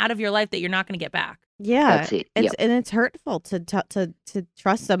time out of your life that you're not going to get back. Yeah, That's it. It's Yep. and it's hurtful to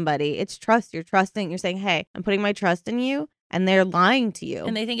trust somebody. It's trust. You're trusting. You're saying, "Hey, I'm putting my trust in you," and they're lying to you.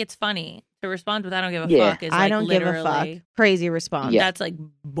 And they think it's funny to respond with "I don't give a Yeah. fuck." Is like I don't give a literally, fuck. Crazy response. Yeah. That's like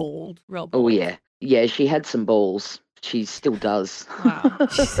bold, real bold. Oh yeah, yeah. She had some balls. She still does. Wow.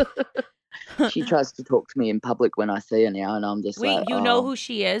 She tries to talk to me in public when I see her now, and I'm just Wait, like, you know who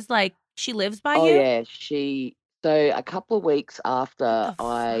she is? Like she lives by Oh you? yeah, she. So a couple of weeks after What the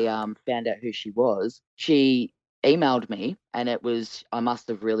I found out who she was, she emailed me, and it was I must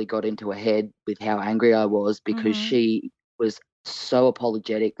have really got into her head with how angry I was because Mhm. she was so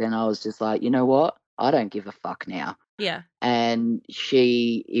apologetic. Then I was just like, you know what? I don't give a fuck now. Yeah. And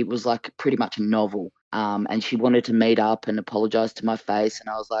it was like pretty much a novel. And she wanted to meet up and apologize to my face. And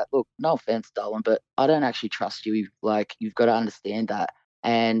I was like, look, no offense, darling, but I don't actually trust you. Like, you've got to understand that.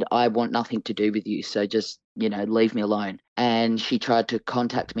 And I want nothing to do with you. So just, leave me alone. And she tried to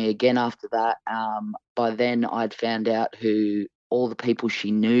contact me again after that. By then I'd found out who all the people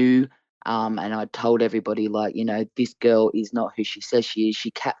she knew. And I told everybody, like, this girl is not who she says she is.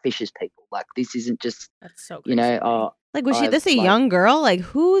 She catfishes people. Like, this isn't just, That's so crazy. to me. Like, was she I've, this a like- young girl? Like,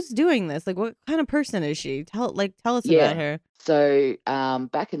 who's doing this? Like, what kind of person is she? Tell us about her. So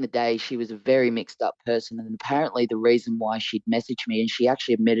back in the day, she was a very mixed up person. And apparently the reason why she'd messaged me, and she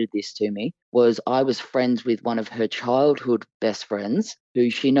actually admitted this to me, was I was friends with one of her childhood best friends who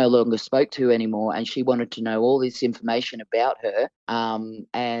she no longer spoke to anymore. And she wanted to know all this information about her.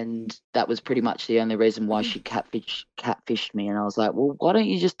 And that was pretty much the only reason why she catfished me. And I was like, well, why don't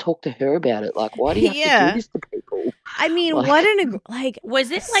you just talk to her about it? Like, why do you have to do this to people? I mean, Like- what like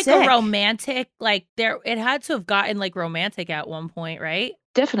Was it like sick. a romantic? Like it had to have gotten like romantic at one point, right?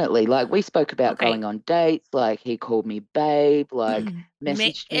 Definitely. Like, we spoke about Okay. going on dates. Like, he called me babe. Like, messaged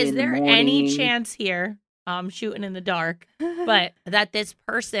me Is in the there morning. any chance here? I'm shooting in the dark, but that this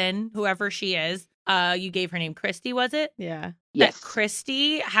person, whoever she is, you gave her name Christy, was it? yeah. Yes. That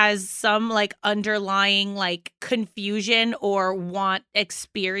Christy has some like underlying like confusion or want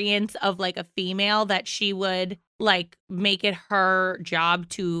experience of like a female that she would like make it her job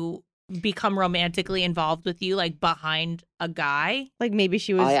to become romantically involved with you, like behind a guy. Like, maybe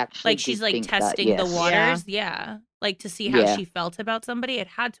she was. I actually Like she's did like think that, testing the yes. waters. Yeah. Like to see how Yeah. she felt about somebody. It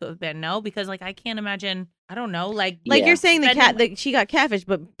had to have been, no? Because like I can't imagine, I don't know, like Like, Yeah. you're saying Spending- that she got catfished,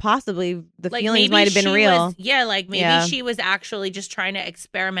 but possibly the like feelings maybe might have been she real. was- yeah, like maybe Yeah. she was actually just trying to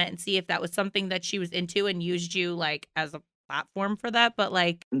experiment and see if that was something that she was into and used you like as a platform for that. But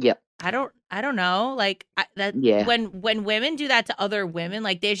like Yep. I don't know. Like Yeah. when women do that to other women,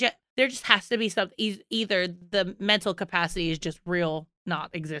 like there just has to be something. Either the mental capacity is just real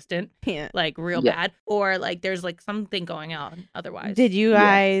not existent, Yeah. like real Yeah. bad, or like there's like something going on otherwise. Did you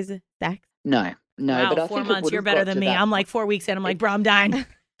guys sex? No. wow, But I 4 think it months, would you're have better got than to me. that I'm like 4 weeks in. I'm like, bro, I'm dying.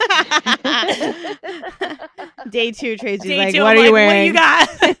 Day 2, Tracy's Day like, two, what I'm are you like, wearing?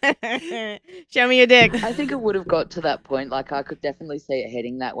 What you got? Show me your dick. I think it would have got to that point. Like, I could definitely see it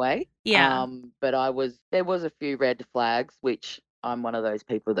heading that way. Yeah. But there was a few red flags, which I'm one of those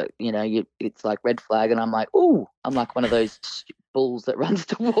people that, it's like red flag, and I'm like, ooh, I'm like one of those bulls that runs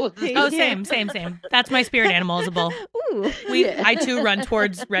towards it. Oh, Yeah. same. That's my spirit animal is a bull. Ooh. Yeah. I too run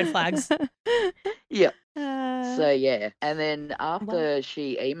towards red flags. Yeah. Uh, So yeah, and then after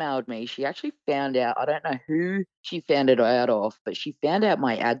she emailed me, she actually found out, I don't know who she found it out of, but she found out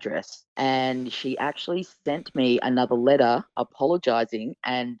my address, and she actually sent me another letter apologizing,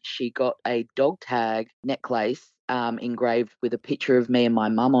 and she got a dog tag necklace engraved with a picture of me and my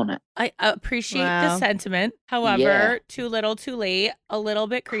mum on it. I appreciate the Wow. sentiment. However, Yeah. too little, too late. A little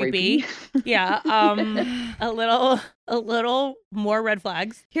bit creepy. Creepy. Yeah. A little more red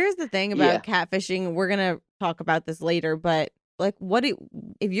flags. Here's the thing about catfishing. We're gonna talk about this later, but like,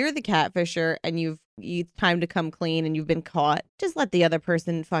 if you're the catfisher and it's time to come clean and you've been caught, just let the other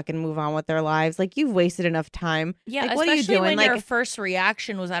person fucking move on with their lives. Like, you've wasted enough time. Yeah. Like, what are you especially doing? when your Like, first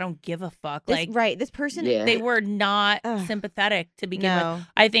reaction was, I don't give a fuck. this, Like right? This person. Yeah. they were not Ugh. sympathetic to begin with. No.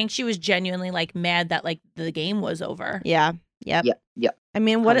 I think she was genuinely like mad that like the game was over. Yeah. Yep. Yep. I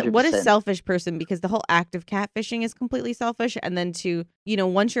mean, what a 100%. selfish person, because the whole act of catfishing is completely selfish, and then to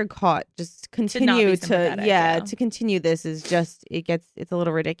once you're caught, just not be continue sympathetic, yeah. to continue this is just it's a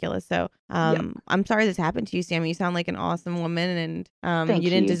little ridiculous. So I'm sorry this happened to you, Sammy. You sound like an awesome woman, and Thank you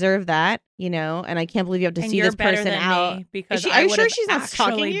didn't you. deserve that, and I can't believe you have to And see you're this better person than out. me because Is she- I are you would sure have she's not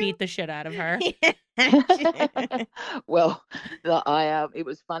stalking actually you? beat the shit out of her. Well, it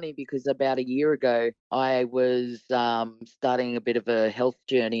was funny because about a year ago, I was starting a bit of a health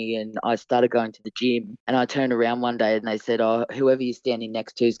journey, and I started going to the gym. And I turned around one day, and they said, "Oh, whoever you're standing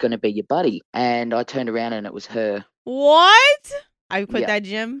next to is going to be your buddy." And I turned around, and it was her. What? I quit Yeah. that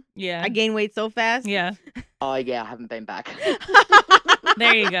gym. Yeah. I gained weight so fast. Yeah. Oh yeah, I haven't been back.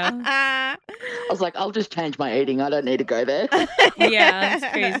 There you go. I was like, I'll just change my eating. I don't need to go there. Yeah, it's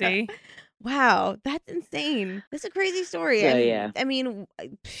crazy. Wow, that's insane. That's a crazy story. So, And, yeah. I mean,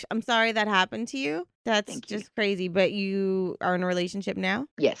 I'm sorry that happened to you. That's Thank you. just crazy. But you are in a relationship now?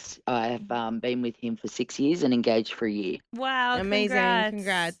 Yes, I have been with him for 6 years and engaged for a year. Wow. Amazing. Congrats.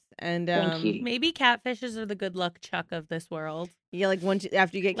 Congrats. And Thank you. Maybe catfishes are the good luck Chuck of this world. yeah, like once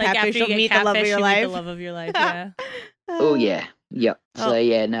after you get Like catfish, after you you'll get meet the love of catfish, your you meet life. the love of your life. Yeah. Oh yeah, yep. Oh. So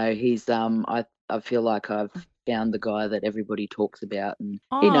yeah, no, he's I feel like I've found the guy that everybody talks about, and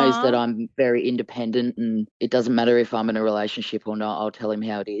he knows that Aw. I'm very independent, and it doesn't matter if I'm in a relationship or not. I'll tell him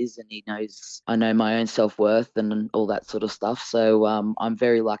how it is, and he knows I know my own self-worth and all that sort of stuff. So I'm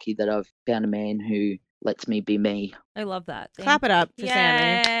very lucky that I've found a man who lets me be me. I love that. Clap it up for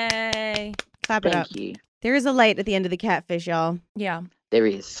Sammy. Yay. Clap it up. Thank you. There is a light at the end of the catfish, y'all. Yeah. There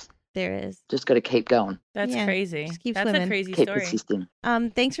is. There is. Just got to keep going. That's Yeah, crazy. just keep That's swimming. a crazy Keep story. persisting.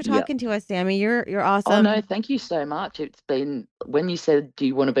 Thanks for Yep. talking to us, Sammy. You're awesome. Oh no, thank you so much. It's been when you said, "Do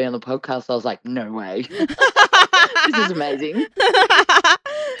you want to be on the podcast?" I was like, "No way." This is amazing. I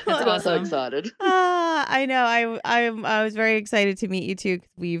got so awesome. excited. I know. I was very excited to meet you too. 'Cause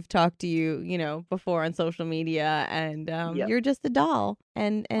we've talked to you, before on social media, and Yep. you're just a doll.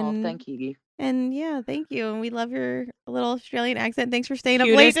 And Oh, thank you. And yeah, thank you. And we love your little Australian accent. Thanks for staying up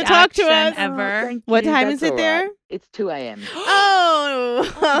Cutest late to talk to us. accent ever. Thank What you. time That's is it all there? right. It's 2 a.m.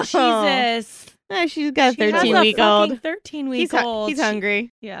 Oh, Jesus. She's got a She has 13-week-old. 13-week He's old.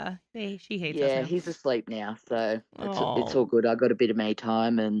 hungry. Yeah. She hates Yeah, us. he's asleep now, so it's Aw. all good. I got a bit of me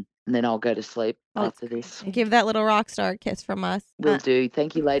time, and then I'll go to sleep Oh, after this. Give that little rock star a kiss from us. Will do.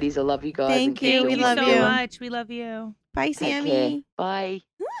 Thank you, ladies. I love you guys. Thank and keep you. doing We what love so you're you. doing. much. We love you. Bye, Take Sammy. care. Bye.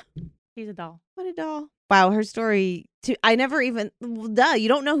 She's a doll. What a doll. Wow, her story too. I never even you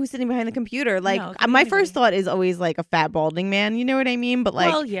don't know who's sitting behind the computer. Like No, it could be my anybody. first thought is always like a fat balding man, you know what I mean? But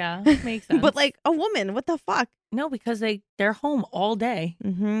like well, yeah, makes sense. but like a woman, what the fuck? no, because they're home all day.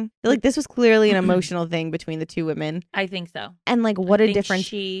 Mm-hmm. Like this was clearly an emotional thing between the two women. I think so. And like what I a think difference.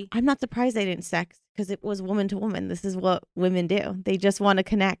 She I'm not surprised they didn't sex because it was woman to woman. This is what women do. They just want to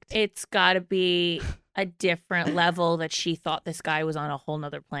connect. it's got to be a different level that she thought this guy was on a whole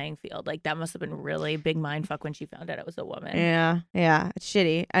nother playing field. Like that must have been really big mind fuck when she found out it was a woman. Yeah, it's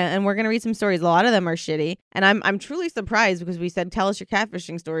shitty. And we're gonna read some stories. A lot of them are shitty, and I'm truly surprised because we said tell us your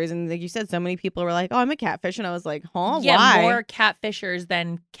catfishing stories, and like you said, so many people were like, "Oh, I'm a catfish," and I was like, "Huh? Yeah, Why?" more catfishers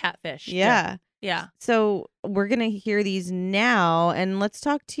than catfish. Yeah. Yeah. So we're gonna hear these now, and let's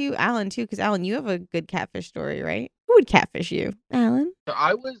talk to Alan too, because Alan, you have a good catfish story, right? Who would catfish you, Alan? So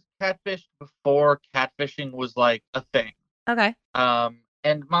I was catfished before catfishing was like a thing. Okay.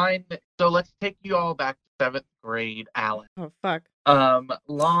 And mine. So let's take you all back to 7th grade, Alan. Oh fuck.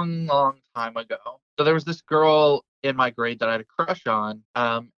 Long time ago. So there was this girl in my grade that I had a crush on.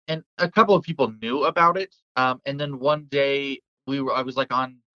 And a couple of people knew about it. And then one day I was like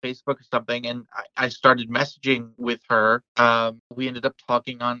on Facebook or something, and I started messaging with her. We ended up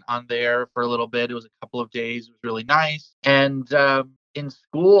talking on there for a little bit. It was a couple of days. It was really nice. And in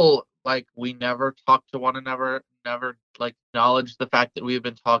school, like we never talked to one another, never like acknowledged the fact that we had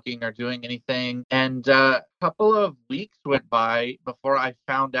been talking or doing anything. And a couple of weeks went by before I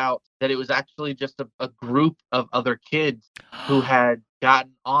found out that it was actually just a group of other kids who had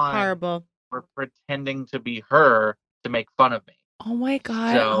gotten on Horrible. for pretending to be her to make fun of me. Oh my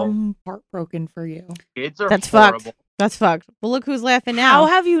God. So- I'm heartbroken for you. Kids are That's horrible. fucked. That's fucked. Well, look who's laughing How now.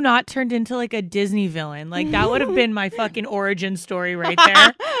 have you not turned into like a Disney villain? Like that would have been my fucking origin story right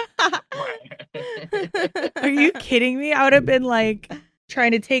there. Are you kidding me? I would have been like trying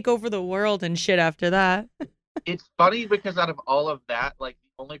to take over the world and shit after that. It's funny because out of all of that, like the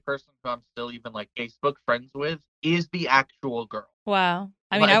only person who I'm still even like Facebook friends with is the actual girl. Wow.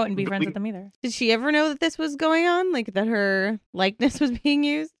 I mean, I Like, wouldn't be friends we- with them either. Did she ever know that this was going on? Like that her likeness was being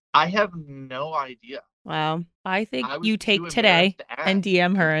used? I have no idea. Wow. I think I was you too take today embarrassed to and ask.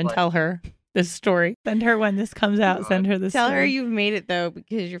 DM her and Like, tell her this story. Send her when this comes out. Send her this Tell her story. you've made it though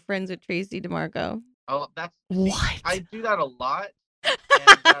because you're friends with Tracy DeMarco. Oh, that's What? I do that a lot. And,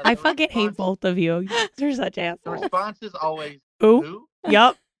 I the fucking hate response- both of you. You're such The assholes. response is always Who? who?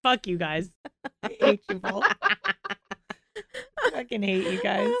 Yup. Fuck you guys. I hate you both. fucking hate you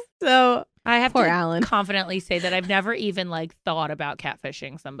guys. So I have poor to Alan. confidently say that I've never even like thought about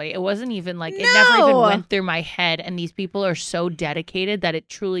catfishing somebody. It wasn't even like it never even No. went through my head. And these people are so dedicated that it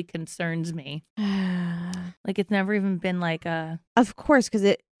truly concerns me. Like it's never even been like a. Of course,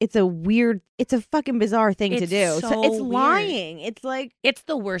 because it's a fucking bizarre thing to It's do. so it's weird. lying. It's like It's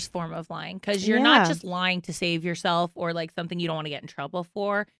the worst form of lying because you're Yeah. not just lying to save yourself or like something you don't want to get in trouble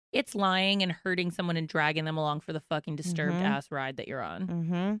for. It's lying and hurting someone and dragging them along for the fucking disturbed Mhm. ass ride that you're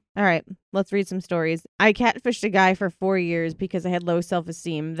on. All right, let's read some stories. I catfished a guy for 4 years because I had low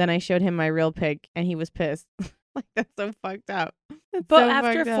self-esteem. Then I showed him my real pic and he was pissed. Like, that's so fucked up. That's But so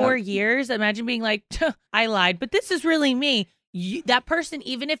after fucked 4 up. years, imagine being like, I lied, but this is really me. That person,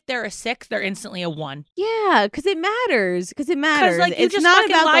 even if they're a 6, they're instantly a 1. Yeah, because it matters. like, you it's just not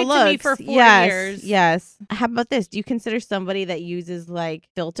fucking about lied the to me looks. for 4 yes, years. Yes. How about this? Do you consider somebody that uses like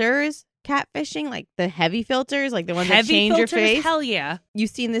filters catfishing, like the heavy filters, like the ones that Heavy change your filters, face? hell yeah. You've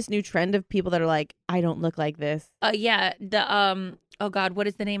seen this new trend of people that are like, I don't look like this. Yeah, the oh god, what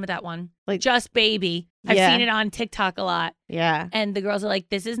is the name of that one? Like- Just Baby. I've Yeah. seen it on TikTok a lot. Yeah. And the girls are like,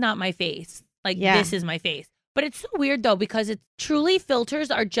 this is not my face. Like, Yeah. this is my face. But it's so weird, though, because it's truly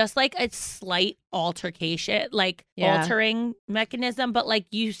filters are just like a slight altercation, like Yeah. altering mechanism. But like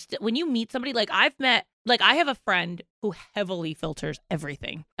when you meet somebody, like I have a friend who heavily filters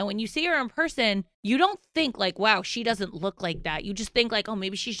everything. And when you see her in person, you don't think like, wow, she doesn't look like that. You just think like, oh,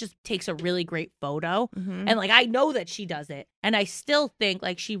 maybe she just takes a really great photo. Mhm. And like, I know that she does it. And I still think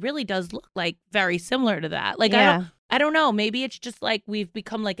like she really does look like very similar to that. Like, Yeah. I don't know. Maybe it's just like we've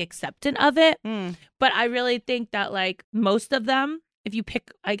become like acceptant of it. Mm. But I really think that like most of them, if you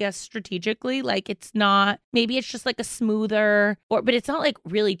pick, I guess, strategically, like it's not, maybe it's just like a smoother but it's not like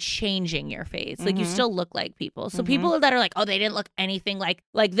really changing your face. Like you Mhm. still look like people. So Mhm. people that are like, oh, they didn't look anything like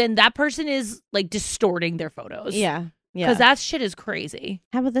then that person is like distorting their photos. Yeah. Yeah. Because that shit is crazy.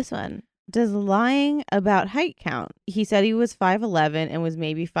 How about this one? Does lying about height count? He said he was 5'11" and was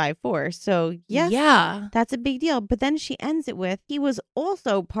maybe 5'4". So yes, Yeah. that's a big deal. But then she ends it with, he was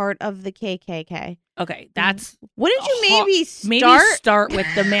also part of the KKK. Okay. That's Wouldn't you Ho- maybe start? maybe start with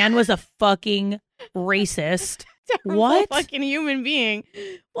the man was a fucking racist. Terrible What? fucking human being.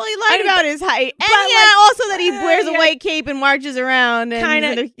 Well, he lied I- about his height, and but, yeah, like, also that he wears a yeah. white cape and marches around and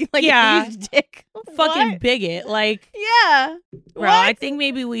Kinda- he's like yeah. a huge dick. Fucking What? bigot. Like, Yeah. bro, I think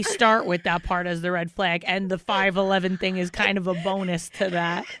maybe we start with that part as the red flag, and the 5'11" thing is kind of a bonus to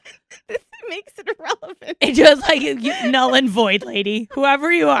that. This makes it irrelevant. It just like null and void, lady.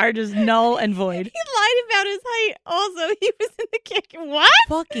 Whoever you are, just null and void. He lied about his height. Also, he was in the kick. What?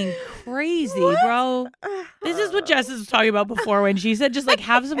 Fucking crazy, What? bro. This is what Jess was talking about before when she said just like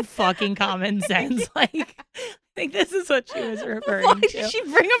have some fucking common sense. Like, I think this is what she was referring Why to. did she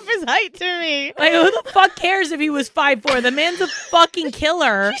bring up his height to me? Like, who the fuck cares if he was 5'4"? The man's a fucking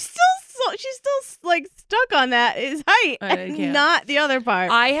killer. She's still like stuck on that his height, I and can't. not the other part.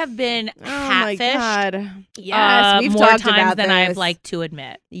 I have been Oh my catfished god! Yes, we've more talked times about than I've this. liked to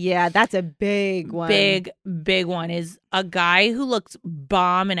admit. Yeah, that's a big one. Big one is a guy who looks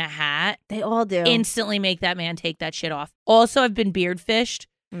bomb in a hat. They all do. Instantly make that man take that shit off. Also, I've been beard fished.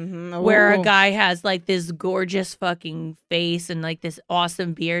 Mhm. Where a Ooh. guy has like this gorgeous fucking face and like this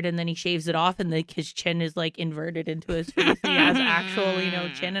awesome beard, and then he shaves it off, and like his chin is like inverted into his face. He has actually no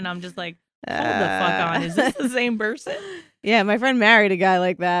chin, and I'm just like, hold the fuck on. Is this the same person? Yeah, my friend married a guy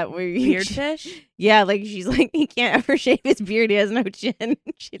like that. Where Beard fish? Yeah, like she's like he can't ever shave his beard. He has no chin.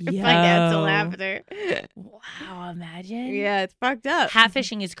 She didn't find out until Yo. after. Wow, imagine. Yeah, it's fucked up. Hat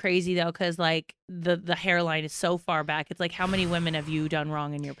fishing is crazy though, because like the hairline is so far back. It's like how many women have you done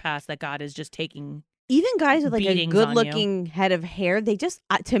wrong in your past that God is just taking? Even guys with like a beatings on good-looking head of hair, they just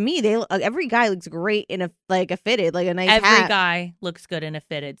to me they every guy looks great in a fitted like a nice Every hat. guy looks good in a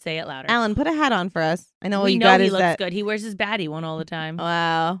fitted. Say it louder. Alan, put a hat on for us. I know all we you know got he is looks that. good. He wears his baddie one all the time.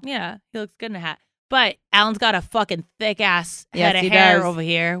 Wow. Yeah, he looks good in a hat. But Alan's got a fucking thick ass Yes, head of he hair does. over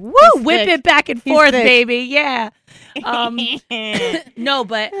here. Woo! He's Whip thick. it back and He's forth, thick. baby. Yeah. No,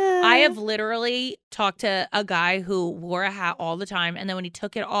 but I have literally talked to a guy who wore a hat all the time, and then when he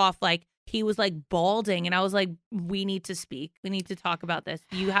took it off, like he was like balding, and I was like, "We need to speak. We need to talk about this.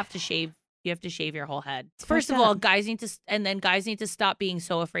 You have to shave. You have to shave your whole head. First of all, guys need to stop being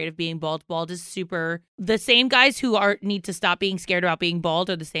so afraid of being bald. Bald is super. The same guys who need to stop being scared about being bald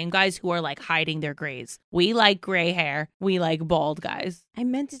are the same guys who are like hiding their grays. We like gray hair. We like bald guys. I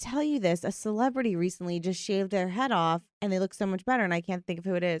meant to tell you this. A celebrity recently just shaved their head off and they look so much better, and I can't think of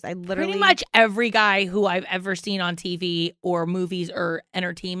who it is. I literally Pretty much every guy who I've ever seen on TV or movies or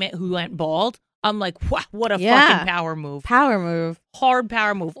entertainment who went bald I'm like, wow, what a Yeah. fucking power move. Power move. Hard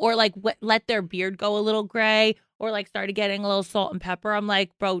power move. Or like let their beard go a little gray or like started getting a little salt and pepper. I'm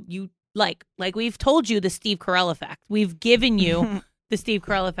like, bro, you like we've told you the Steve Carell effect. We've given you the Steve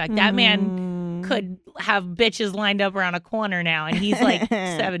Carell effect. That man could have bitches lined up around a corner now and he's like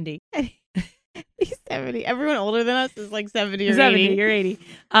 70. He's 70. Everyone older than us is like 70 or 70, 80. you're 80.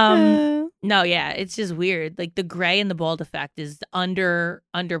 No, yeah, it's just weird. Like the gray and the bald effect is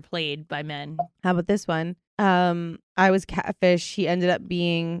underplayed by men. How about this one? I was catfish. He ended up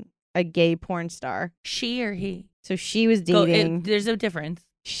being a gay porn star. She or he? So she was dating. There's a difference.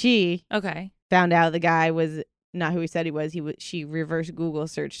 She Okay. found out the guy was not who he said he was. She reverse Google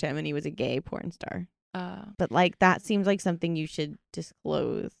searched him and he was a gay porn star. But like that seems like something you should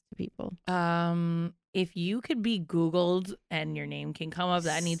disclose to people. If you could be Googled and your name can come up,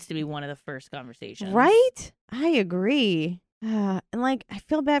 that needs to be one of the first conversations. Right? I agree. And like I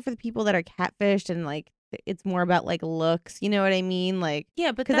feel bad for the people that are catfished and like it's more about like looks. You know what I mean? Like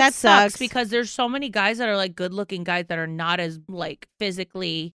Yeah, but 'cause that that sucks sucks. because there's so many guys that are like good looking guys that are not as like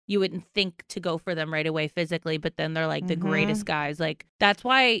physically, you wouldn't think to go for them right away physically, but then they're like the greatest guys. Like that's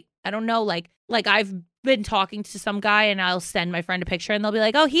why I don't know, like I've been talking to some guy and I'll send my friend a picture and they'll be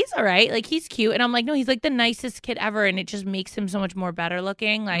like, oh, he's all right. Like he's cute. And I'm like, no, he's like the nicest kid ever. And it just makes him so much more better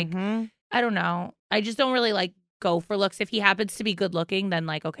looking. Like, I don't know. I just don't really like go for looks. If he happens to be good looking, then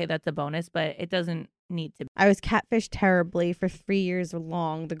like, okay, that's a bonus, but it doesn't need to be. I was catfished terribly for 3 years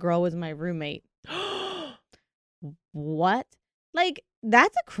long. The girl was my roommate. What? Like,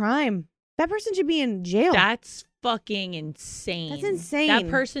 that's a crime. That person should be in jail. That's fucking insane. That's insane. That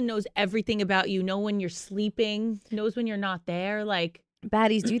person knows everything about you, know when you're sleeping, knows when you're not there. Like,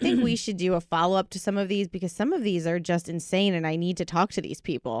 Baddies, do you think we should do a follow-up to some of these? Because some of these are just insane and I need to talk to these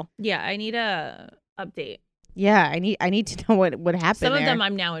people. yeah, I need a update. Yeah, I need to know what happened Some of there. them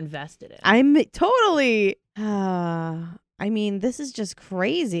I'm now invested in. I'm totally. I mean, this is just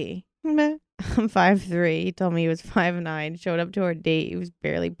crazy. I'm 5'3". He told me he was 5'9". Showed up to our date. He was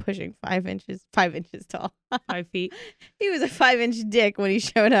barely pushing 5 inches. 5 inches tall. 5 feet. He was a 5-inch dick when he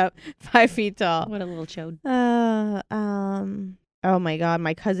showed up. 5 feet tall. What a little chode. Oh my god,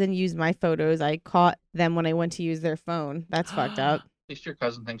 my cousin used my photos. I caught them when I went to use their phone. That's fucked up. At least your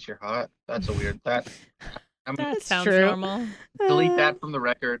cousin thinks you're hot. That's a weird. That That sounds true. normal. delete that from the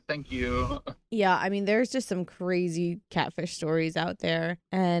record. Thank you. Yeah, I mean, there's just some crazy catfish stories out there.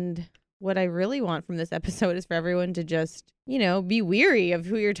 And what I really want from this episode is for everyone to just, be weary of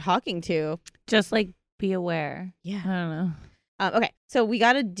who you're talking to. Just like be aware. Yeah. I don't know. Okay, so we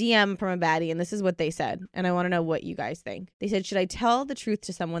got a DM from a baddie, and this is what they said. And I want to know what you guys think. They said, should I tell the truth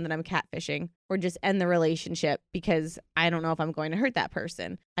to someone that I'm catfishing or just end the relationship because I don't know if I'm going to hurt that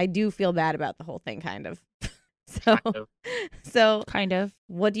person? I do feel bad about the whole thing, kind of. So Kind of.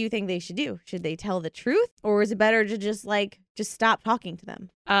 what do you think they should do? Should they tell the truth or is it better to just stop talking to them?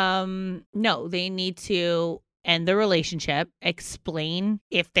 No, they need to end the relationship, explain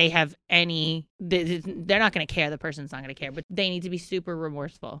if they have any, they're not going to care. The person's not going to care, but they need to be super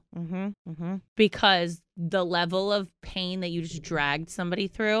remorseful because the level of pain that you just dragged somebody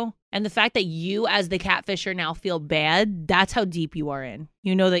through and the fact that you as the catfisher now feel bad, that's how deep you are in.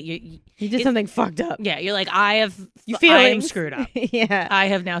 You know that you did something fucked up. Yeah, you're like, I am feelings. screwed up. Yeah. I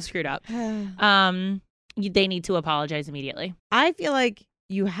have now screwed up. They need to apologize immediately. I feel like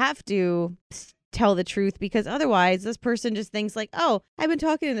you have to tell the truth because otherwise this person just thinks like, oh, I've been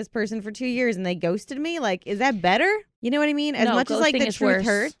talking to this person for 2 years and they ghosted me. Like, is that better? You know what I mean? As No, much as like ghosting the is truth worse.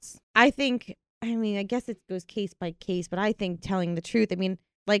 hurts, I guess it goes case by case, but I think telling the truth,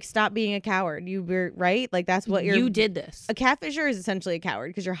 like stop being a coward. You were right. Like that's what You did this. A catfisher is essentially a coward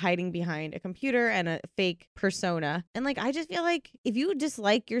because you're hiding behind a computer and a fake persona. And like, I just feel like if you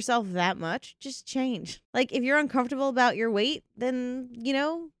dislike yourself that much, just change. Like if you're uncomfortable about your weight, then,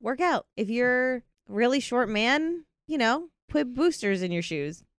 work out. If you're a really short man, put boosters in your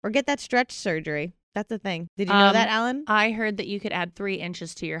shoes or get that stretch surgery. That's the thing. Did you know that, Alan? I heard that you could add 3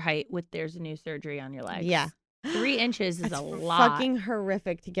 inches to your height there's a new surgery on your legs. Yeah. 3 inches is That's a lot. fucking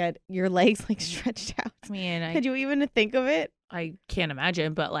horrific to get your legs like stretched out. I mean, Could you even think of it? I can't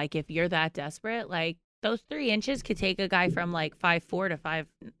imagine, but like if you're that desperate, like those 3 inches could take a guy from like 5'4" to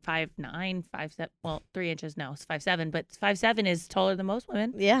 5'9", 5'7". Well, 3 inches, no, it's 5'7", but 5'7" is taller than most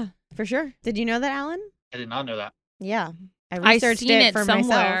women. Yeah, for sure. Did you know that, Alan? I did not know that. Yeah. I I researched seen it for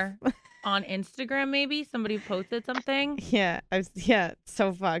somewhere myself. on Instagram. Maybe somebody posted something. Yeah,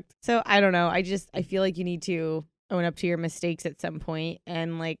 so fucked. So I don't know. I feel like you need to own up to your mistakes at some point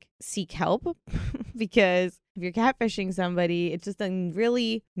and like seek help because if you're catfishing somebody, it's just a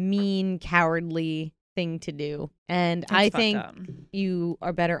really mean, cowardly thing to do. And That's I fucked think up. you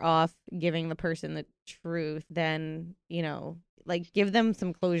are better off giving the person the truth than, like give them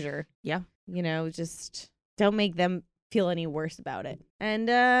some closure. Yeah. Just don't make them feel any worse about it.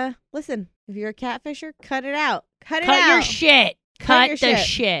 And listen, if you're a catfisher, cut it out. Cut your shit. Cut your the shit.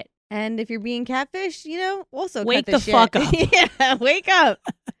 shit. And if you're being catfished, also Wake cut the fuck up. Yeah, wake up.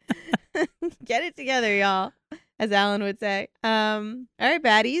 Get it together, y'all, as Alan would say. All right,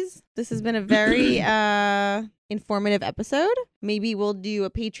 baddies. This has been a very informative episode. Maybe we'll do a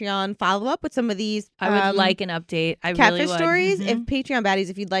Patreon follow-up with some of these. I would like an update. I catfish really would. stories. Mhm. If Patreon baddies,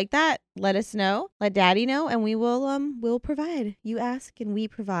 if you'd like that, let us know. Let Daddy know, and we will we'll provide. You ask and we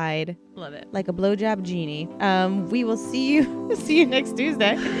provide. Love it. Like a blowjob genie. We will see you next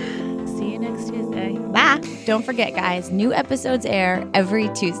Tuesday. See you next Tuesday. Bye. Don't forget, guys, new episodes air every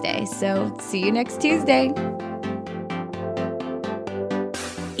Tuesday. So see you next Tuesday.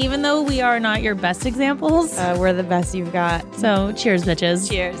 Even though we are not your best examples, We're the best you've got. so cheers, bitches.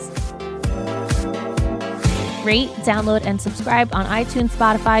 Cheers. Rate, download, and subscribe on iTunes,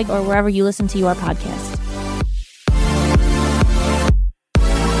 Spotify, or wherever you listen to your podcast.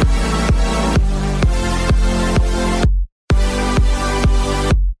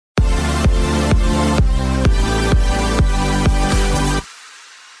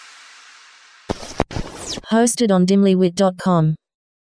 Hosted on dimlywit.com.